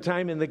you spend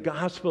time in the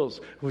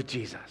Gospels with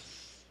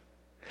Jesus?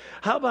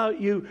 How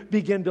about you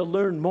begin to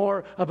learn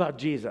more about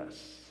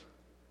Jesus?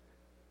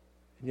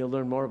 And you'll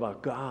learn more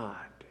about God,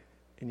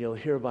 and you'll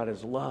hear about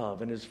His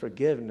love and His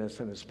forgiveness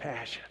and His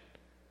passion.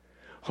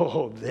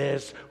 Oh,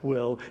 this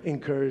will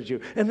encourage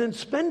you. And then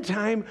spend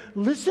time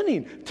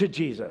listening to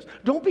Jesus.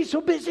 Don't be so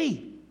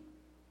busy.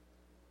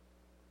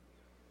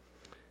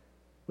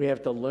 We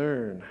have to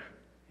learn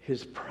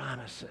His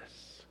promises.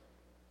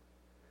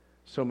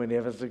 So many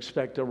of us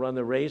expect to run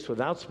the race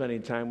without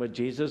spending time with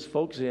Jesus,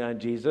 focusing on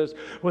Jesus,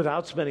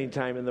 without spending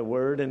time in the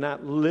Word and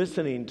not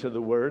listening to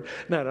the Word,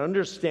 not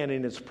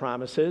understanding His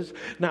promises,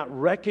 not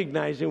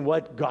recognizing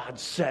what God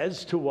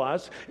says to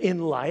us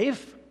in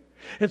life.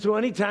 And so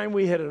anytime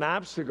we hit an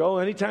obstacle,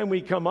 anytime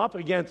we come up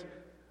against,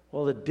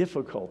 the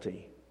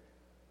difficulty,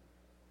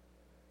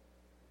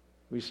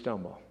 we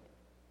stumble.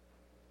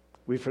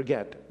 We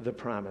forget the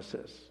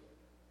promises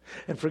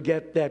and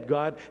forget that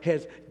God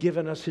has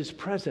given us His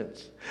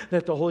presence,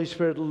 that the Holy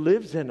Spirit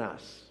lives in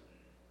us.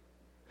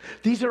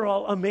 These are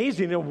all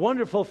amazing and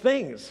wonderful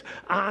things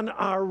on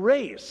our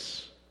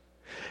race.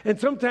 And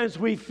sometimes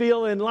we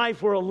feel in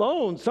life we're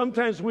alone.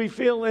 Sometimes we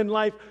feel in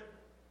life,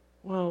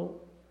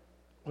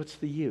 what's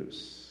the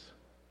use?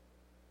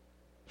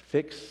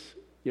 Fix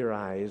your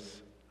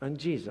eyes on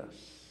Jesus.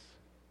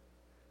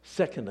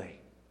 Secondly,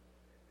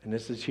 and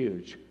this is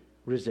huge,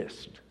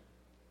 resist.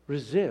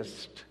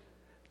 Resist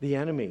the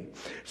enemy.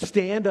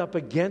 Stand up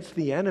against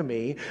the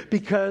enemy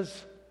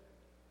because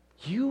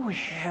you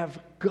have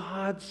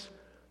God's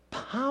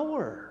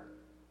power.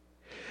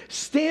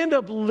 Stand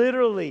up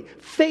literally,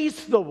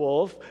 face the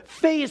wolf,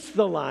 face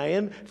the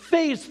lion,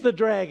 face the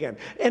dragon.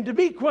 And to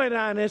be quite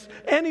honest,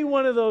 any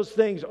one of those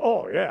things,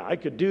 I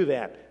could do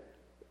that.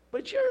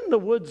 But you're in the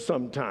woods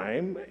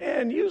sometime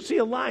and you see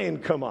a lion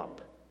come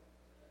up.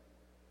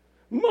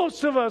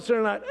 Most of us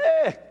are not,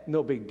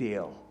 no big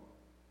deal.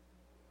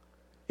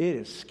 It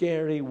is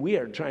scary. We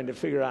are trying to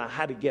figure out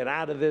how to get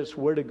out of this,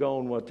 where to go,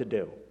 and what to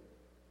do.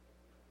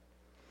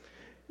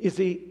 You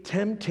see,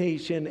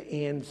 temptation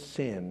and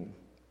sin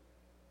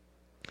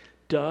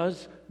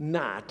does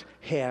not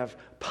have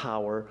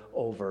power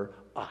over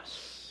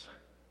us.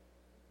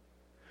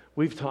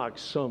 We've talked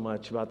so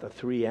much about the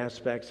three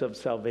aspects of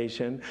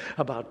salvation,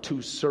 about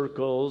two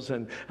circles,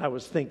 and I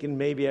was thinking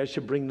maybe I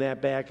should bring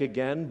that back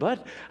again,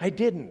 but I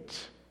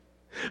didn't.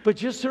 But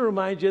just to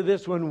remind you of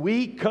this, when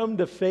we come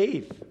to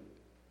faith,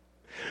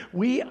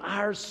 we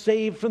are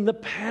saved from the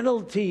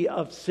penalty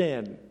of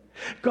sin.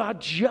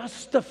 God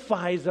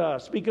justifies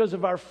us because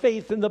of our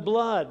faith in the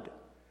blood.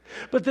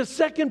 But the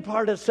second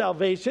part of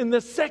salvation,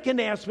 the second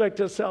aspect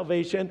of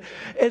salvation,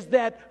 is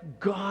that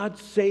God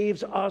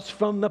saves us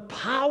from the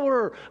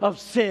power of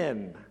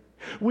sin.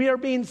 We are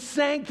being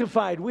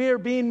sanctified. We are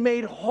being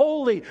made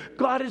holy.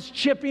 God is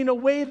chipping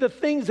away the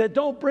things that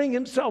don't bring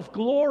Himself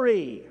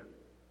glory.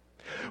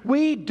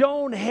 We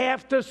don't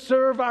have to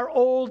serve our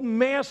old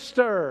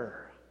master.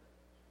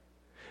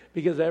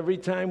 Because every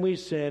time we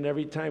sin,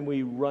 every time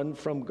we run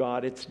from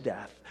God, it's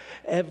death.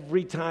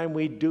 Every time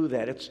we do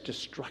that, it's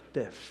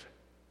destructive.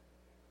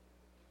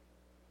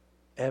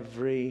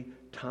 Every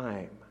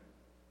time.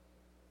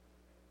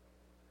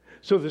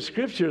 So the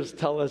scriptures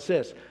tell us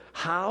this.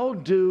 How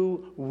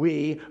do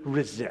we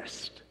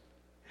resist?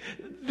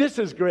 This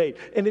is great.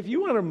 And if you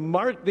want to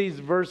mark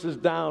these verses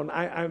down,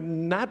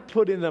 I'm not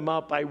putting them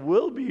up. I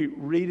will be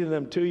reading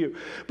them to you.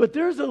 But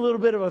there's a little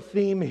bit of a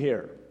theme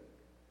here.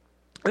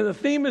 And the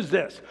theme is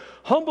this: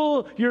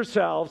 humble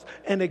yourselves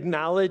and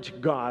acknowledge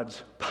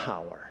God's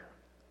power.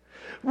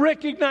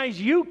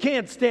 Recognize you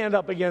can't stand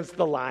up against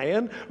the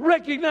lion.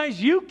 Recognize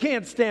you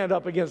can't stand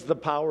up against the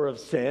power of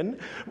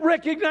sin.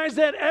 Recognize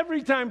that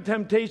every time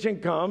temptation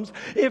comes,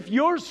 if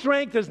your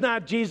strength is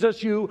not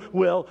Jesus, you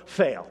will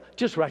fail.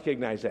 Just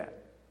recognize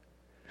that.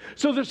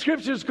 So the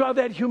scriptures call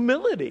that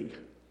humility.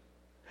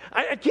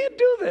 I can't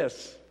do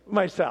this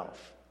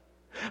myself.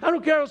 I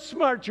don't care how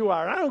smart you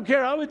are. I don't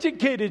care how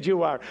educated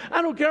you are.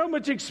 I don't care how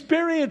much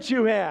experience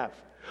you have.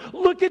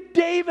 Look at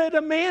David,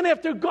 a man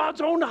after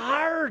God's own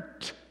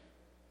heart.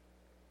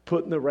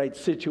 Put in the right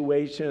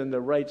situation, in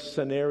the right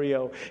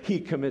scenario, he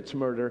commits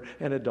murder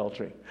and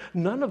adultery.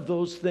 None of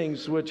those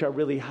things which are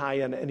really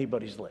high on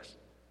anybody's list.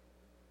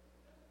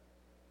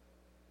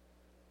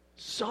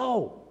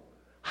 So,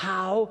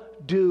 How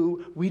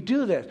do we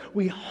do this?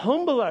 We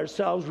humble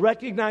ourselves,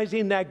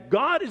 recognizing that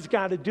God has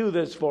got to do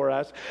this for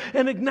us,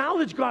 and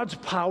acknowledge God's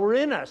power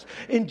in us.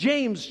 In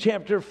James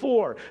chapter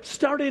 4,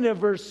 starting at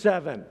verse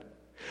 7,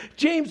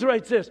 James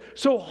writes this,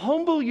 "So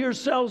humble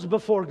yourselves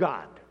before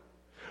God.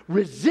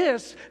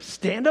 Resist,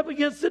 stand up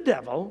against the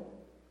devil,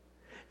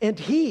 and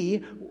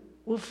he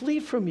will flee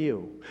from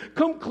you.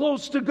 Come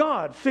close to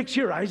God. Fix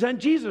your eyes on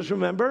Jesus,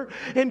 remember?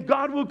 And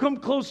God will come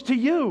close to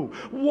you.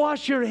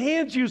 Wash your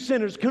hands, you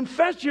sinners.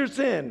 Confess your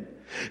sin.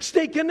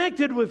 Stay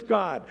connected with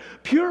God.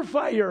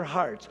 Purify your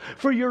hearts,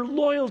 for your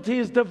loyalty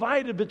is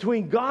divided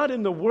between God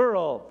and the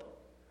world.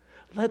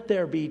 Let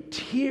there be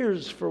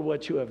tears for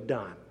what you have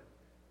done.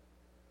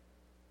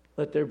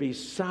 Let there be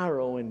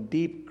sorrow and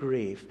deep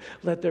grief.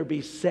 Let there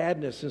be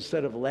sadness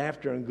instead of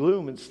laughter and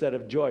gloom instead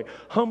of joy.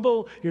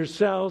 Humble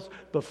yourselves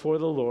before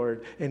the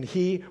Lord, and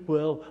he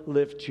will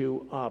lift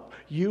you up.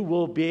 You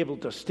will be able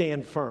to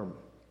stand firm.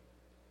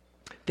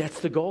 That's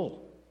the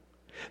goal,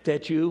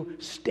 that you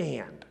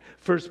stand.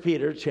 1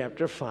 Peter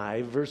chapter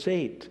 5, verse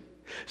 8.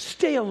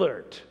 Stay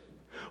alert.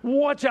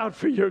 Watch out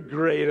for your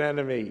great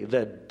enemy,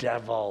 the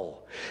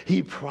devil.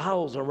 He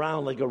prowls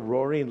around like a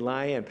roaring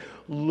lion,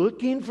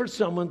 looking for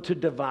someone to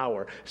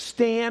devour.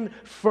 Stand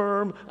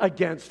firm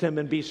against him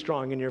and be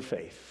strong in your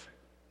faith.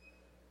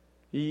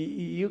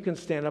 You can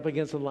stand up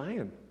against a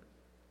lion.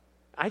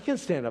 I can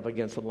stand up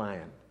against a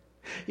lion.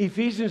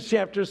 Ephesians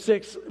chapter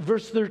 6,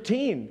 verse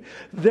 13.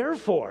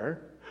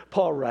 Therefore,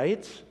 Paul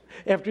writes,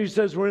 after he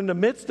says we're in the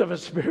midst of a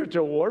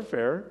spiritual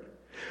warfare,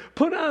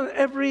 put on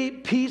every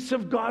piece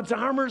of God's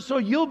armor so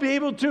you'll be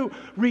able to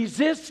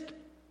resist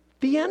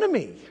the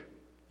enemy.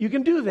 You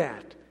can do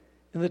that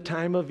in the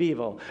time of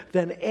evil.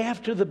 Then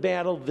after the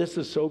battle, this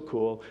is so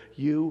cool,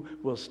 you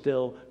will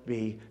still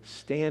be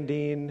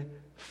standing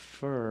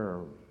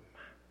firm.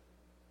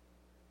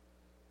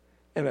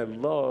 And I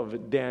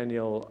love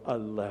Daniel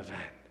 11.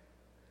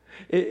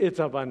 It's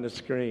up on the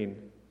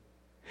screen.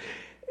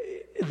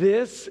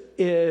 This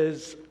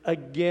is,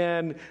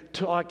 again,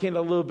 talking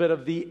a little bit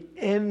of the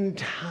end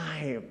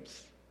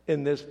times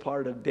in this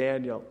part of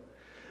Daniel.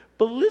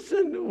 But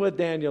listen to what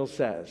Daniel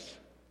says,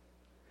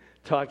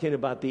 talking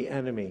about the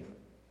enemy.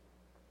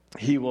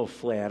 He will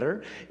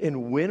flatter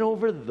and win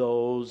over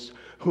those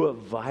who have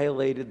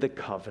violated the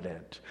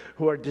covenant,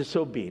 who are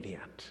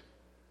disobedient.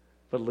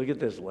 But look at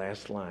this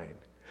last line.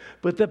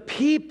 But the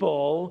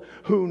people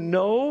who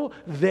know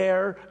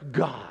their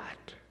God,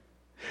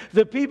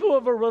 the people who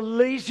have a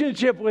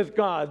relationship with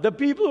God, the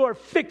people who are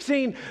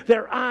fixing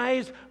their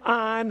eyes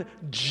on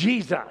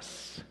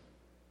Jesus,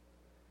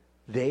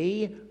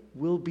 they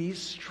will be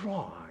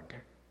strong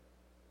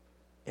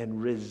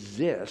and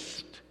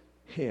resist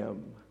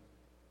him.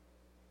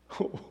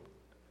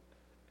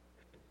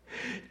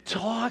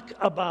 Talk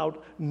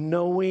about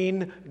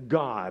knowing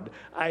God.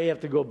 I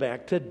have to go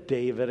back to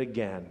David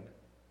again.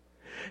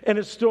 And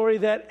a story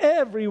that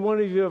every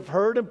one of you have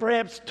heard and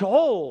perhaps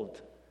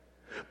told.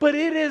 But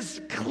it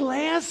is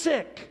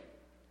classic.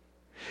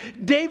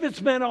 David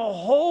spent a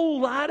whole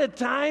lot of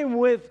time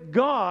with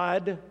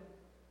God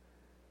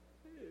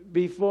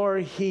before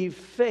he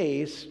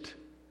faced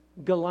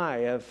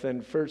Goliath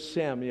in 1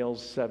 Samuel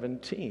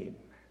 17.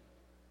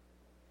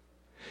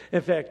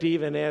 In fact,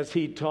 even as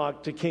he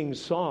talked to King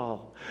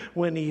Saul,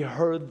 when he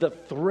heard the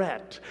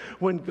threat,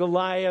 when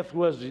Goliath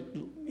was,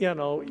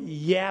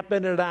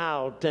 yapping it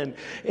out and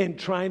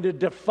trying to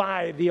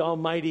defy the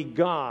Almighty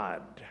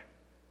God,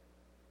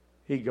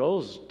 he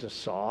goes to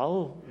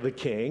Saul, the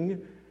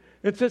king,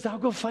 and says, I'll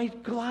go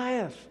fight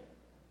Goliath.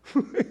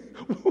 Who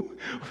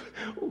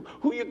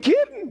are you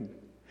kidding?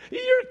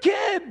 You're a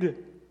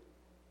kid.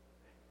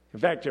 In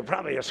fact, you're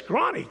probably a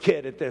scrawny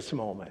kid at this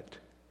moment.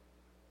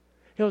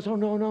 He goes, oh,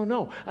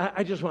 no.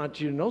 I just want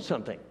you to know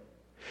something.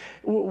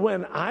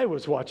 When I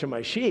was watching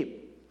my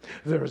sheep,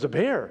 there was a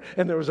bear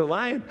and there was a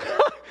lion.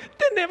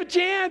 Didn't have a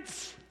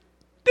chance.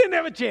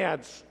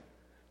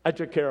 I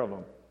took care of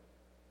them.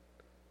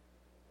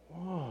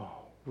 Whoa,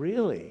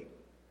 really?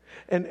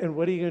 And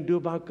what are you going to do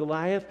about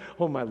Goliath?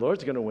 Oh, my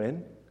Lord's going to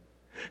win.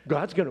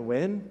 God's going to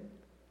win.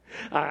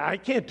 I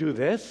can't do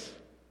this.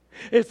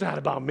 It's not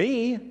about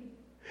me.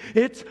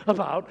 It's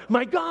about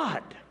my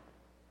God.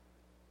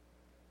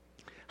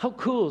 How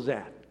cool is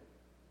that?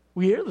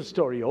 We hear the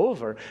story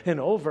over and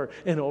over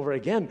and over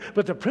again,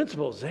 but the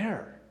principle is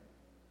there.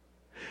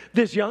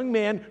 This young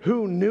man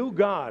who knew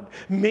God,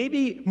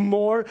 maybe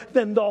more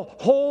than the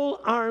whole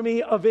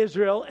army of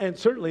Israel and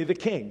certainly the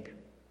king.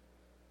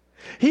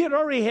 He had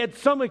already had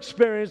some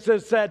experience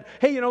that said,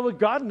 hey, you know what?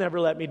 God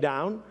never let me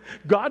down.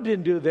 God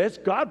didn't do this.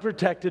 God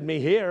protected me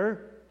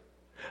here.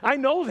 I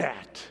know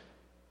that.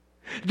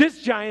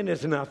 This giant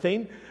is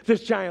nothing.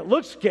 This giant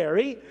looks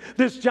scary.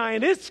 This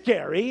giant is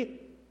scary.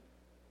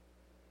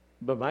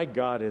 But my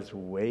God is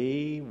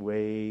way,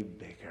 way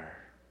bigger.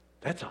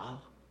 That's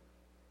all.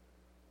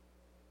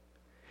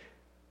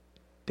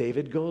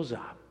 David goes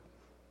up,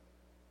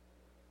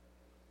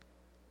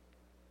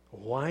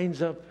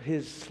 winds up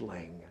his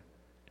sling,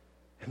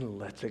 and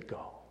lets it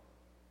go.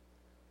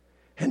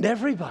 And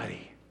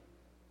everybody,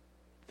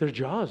 their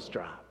jaws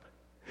drop.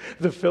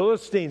 The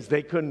Philistines,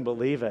 they couldn't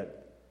believe it.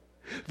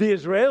 The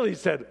Israelis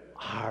said,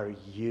 "Are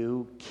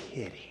you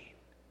kidding?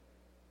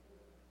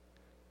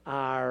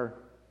 Are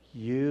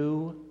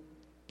you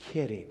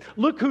kidding?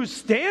 Look who's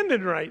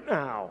standing right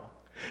now.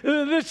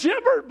 The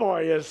shepherd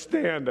boy is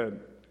standing."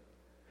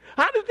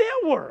 How did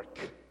that work?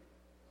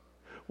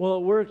 Well,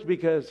 it worked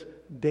because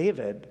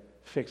David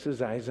fixed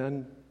his eyes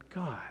on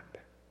God.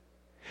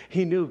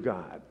 He knew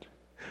God.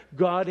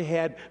 God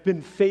had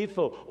been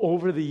faithful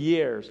over the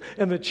years.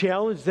 And the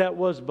challenge that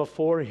was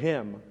before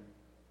him,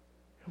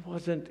 it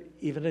wasn't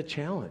even a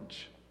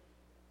challenge.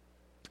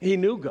 He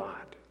knew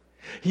God.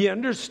 He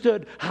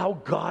understood how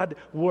God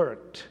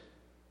worked.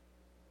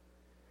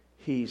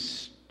 He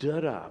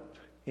stood up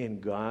in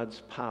God's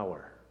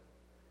power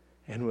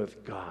and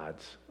with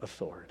God's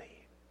authority.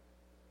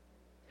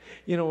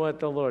 You know what?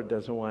 The Lord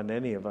doesn't want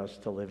any of us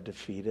to live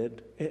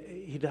defeated.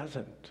 He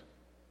doesn't.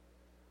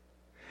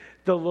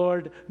 The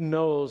Lord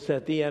knows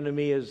that the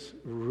enemy is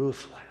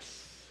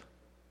ruthless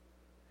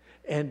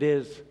and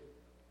is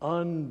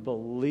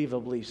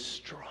unbelievably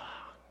strong.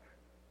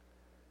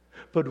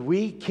 But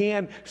we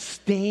can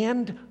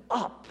stand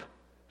up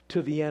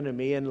to the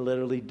enemy and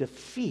literally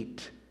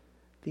defeat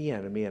the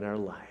enemy in our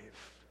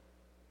life.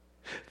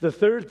 The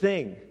third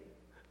thing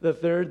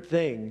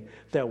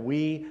that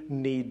we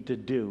need to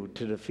do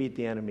to defeat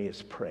the enemy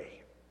is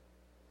pray.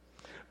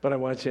 But I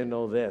want you to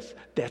know this,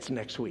 that's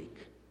next week.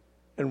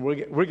 And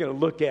we're going to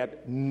look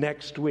at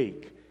next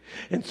week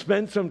and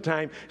spend some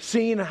time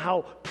seeing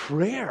how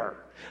prayer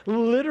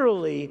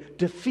literally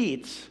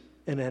defeats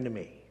an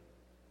enemy.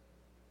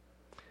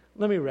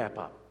 Let me wrap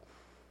up.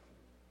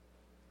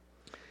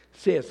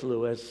 C.S.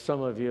 Lewis,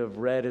 some of you have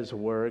read his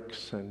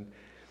works, and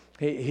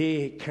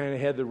he kind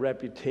of had the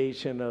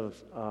reputation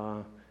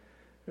of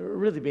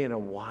really being a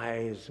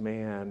wise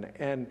man.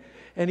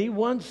 And he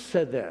once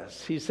said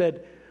this. He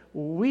said,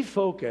 "We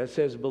focus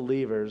as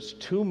believers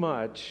too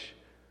much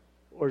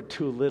or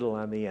too little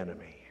on the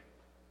enemy."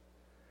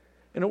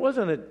 And it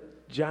wasn't a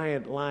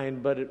giant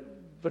line, but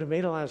it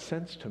made a lot of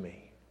sense to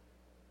me.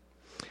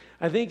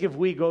 I think if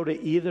we go to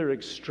either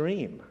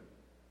extreme,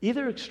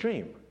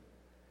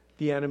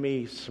 the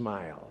enemy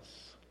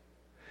smiles.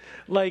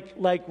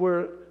 Like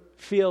we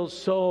feel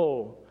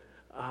so,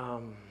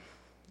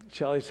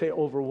 shall I say,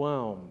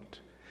 overwhelmed.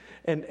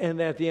 And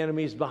that the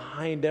enemy's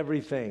behind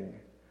everything.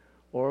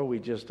 Or we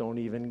just don't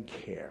even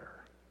care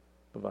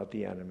about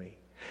the enemy.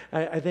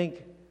 I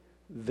think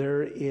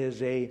there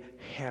is a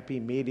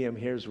happy medium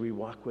here as we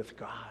walk with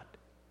God.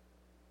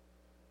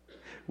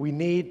 We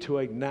need to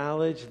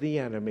acknowledge the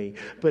enemy,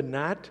 but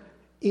not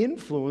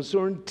influenced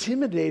or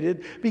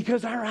intimidated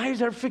because our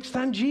eyes are fixed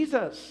on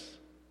Jesus.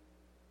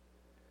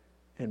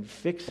 And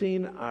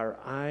fixing our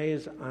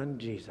eyes on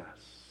Jesus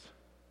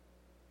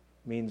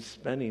means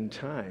spending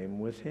time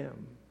with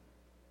him.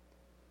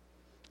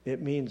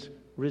 It means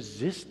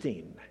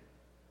resisting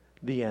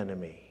the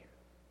enemy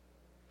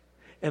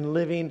and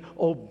living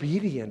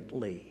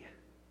obediently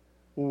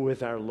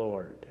with our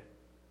Lord.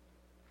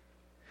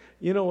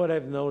 You know what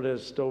I've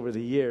noticed over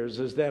the years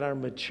is that our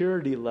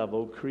maturity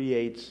level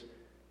creates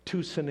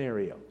two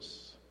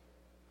scenarios.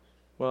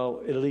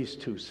 Well, at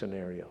least two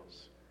scenarios.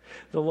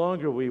 The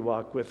longer we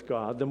walk with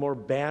God, the more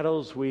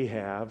battles we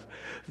have,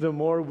 the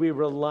more we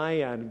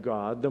rely on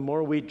God, the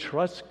more we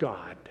trust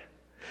God,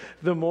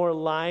 the more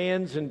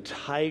lions and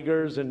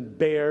tigers and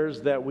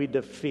bears that we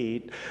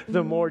defeat,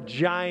 the more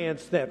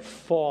giants that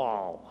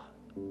fall,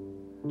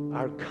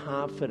 our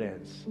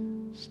confidence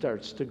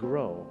starts to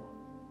grow.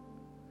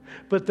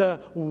 But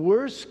the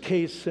worst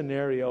case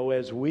scenario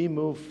as we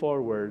move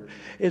forward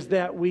is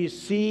that we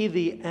see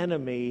the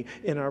enemy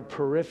in our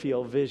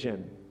peripheral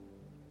vision.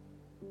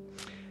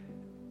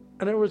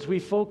 In other words, we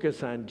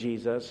focus on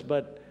Jesus,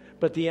 but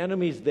the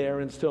enemy's there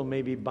and still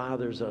maybe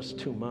bothers us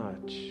too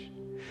much.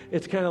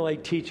 It's kind of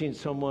like teaching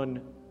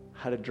someone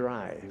how to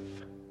drive.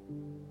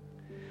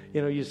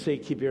 You know, you say,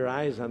 keep your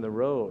eyes on the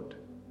road.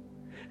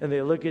 And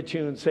they look at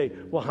you and say,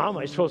 well, how am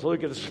I supposed to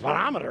look at the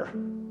speedometer?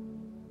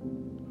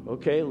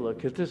 Okay,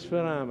 look at the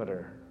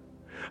speedometer.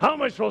 How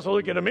am I supposed to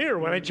look in a mirror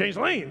when I change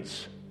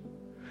lanes?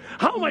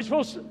 How am I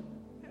supposed to...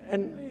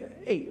 And,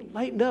 hey,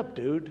 lighten up,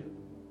 dude.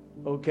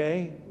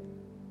 Okay?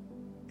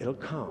 It'll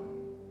come.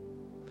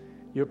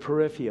 Your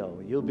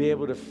peripheral. You'll be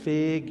able to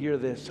figure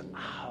this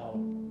out.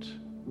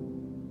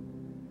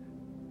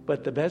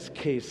 But the best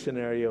case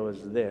scenario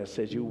is this.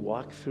 As you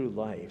walk through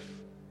life,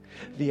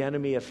 the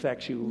enemy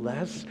affects you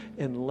less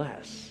and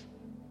less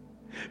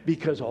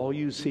because all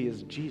you see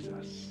is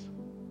Jesus.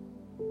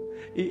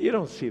 You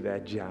don't see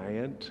that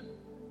giant.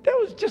 That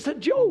was just a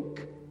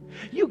joke.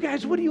 You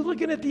guys, what are you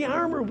looking at the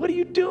armor? What are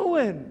you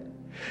doing?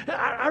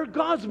 Our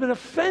God's been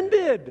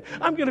offended.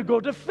 I'm going to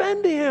go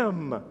defend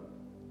him.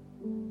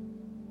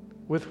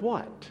 With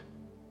what?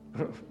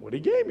 What he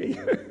gave me.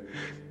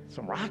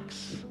 Some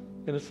rocks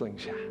and a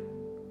slingshot.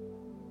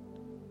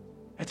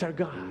 That's our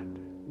God.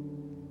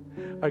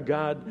 Our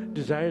God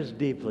desires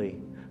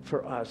deeply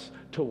for us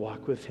to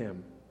walk with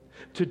him,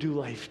 to do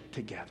life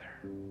together.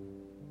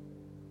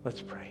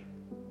 Let's pray.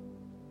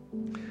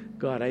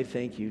 God, I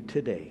thank you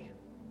today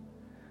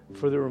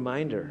for the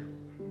reminder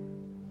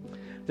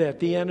that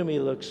the enemy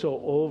looks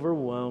so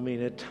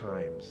overwhelming at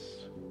times.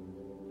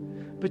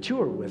 But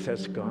you are with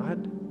us,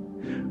 God.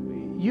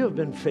 You have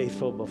been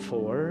faithful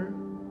before.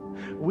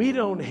 We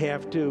don't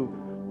have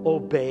to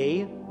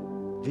obey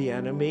the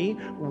enemy.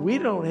 We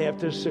don't have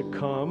to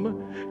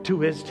succumb to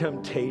his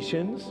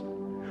temptations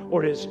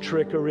or his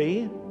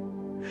trickery.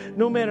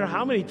 No matter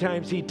how many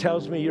times he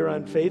tells me you're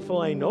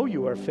unfaithful, I know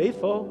you are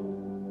faithful.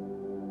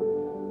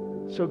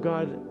 So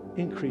God,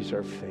 increase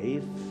our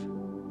faith.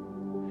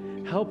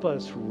 Help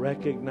us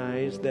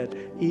recognize that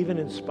even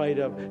in spite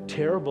of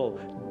terrible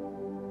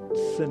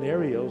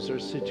scenarios or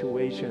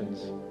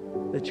situations,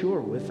 that you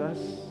are with us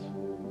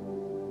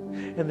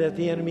and that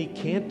the enemy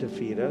can't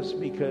defeat us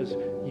because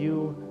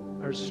you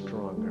are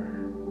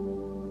stronger.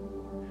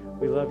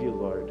 We love you,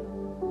 Lord,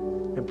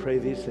 and pray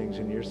these things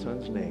in your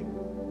Son's name.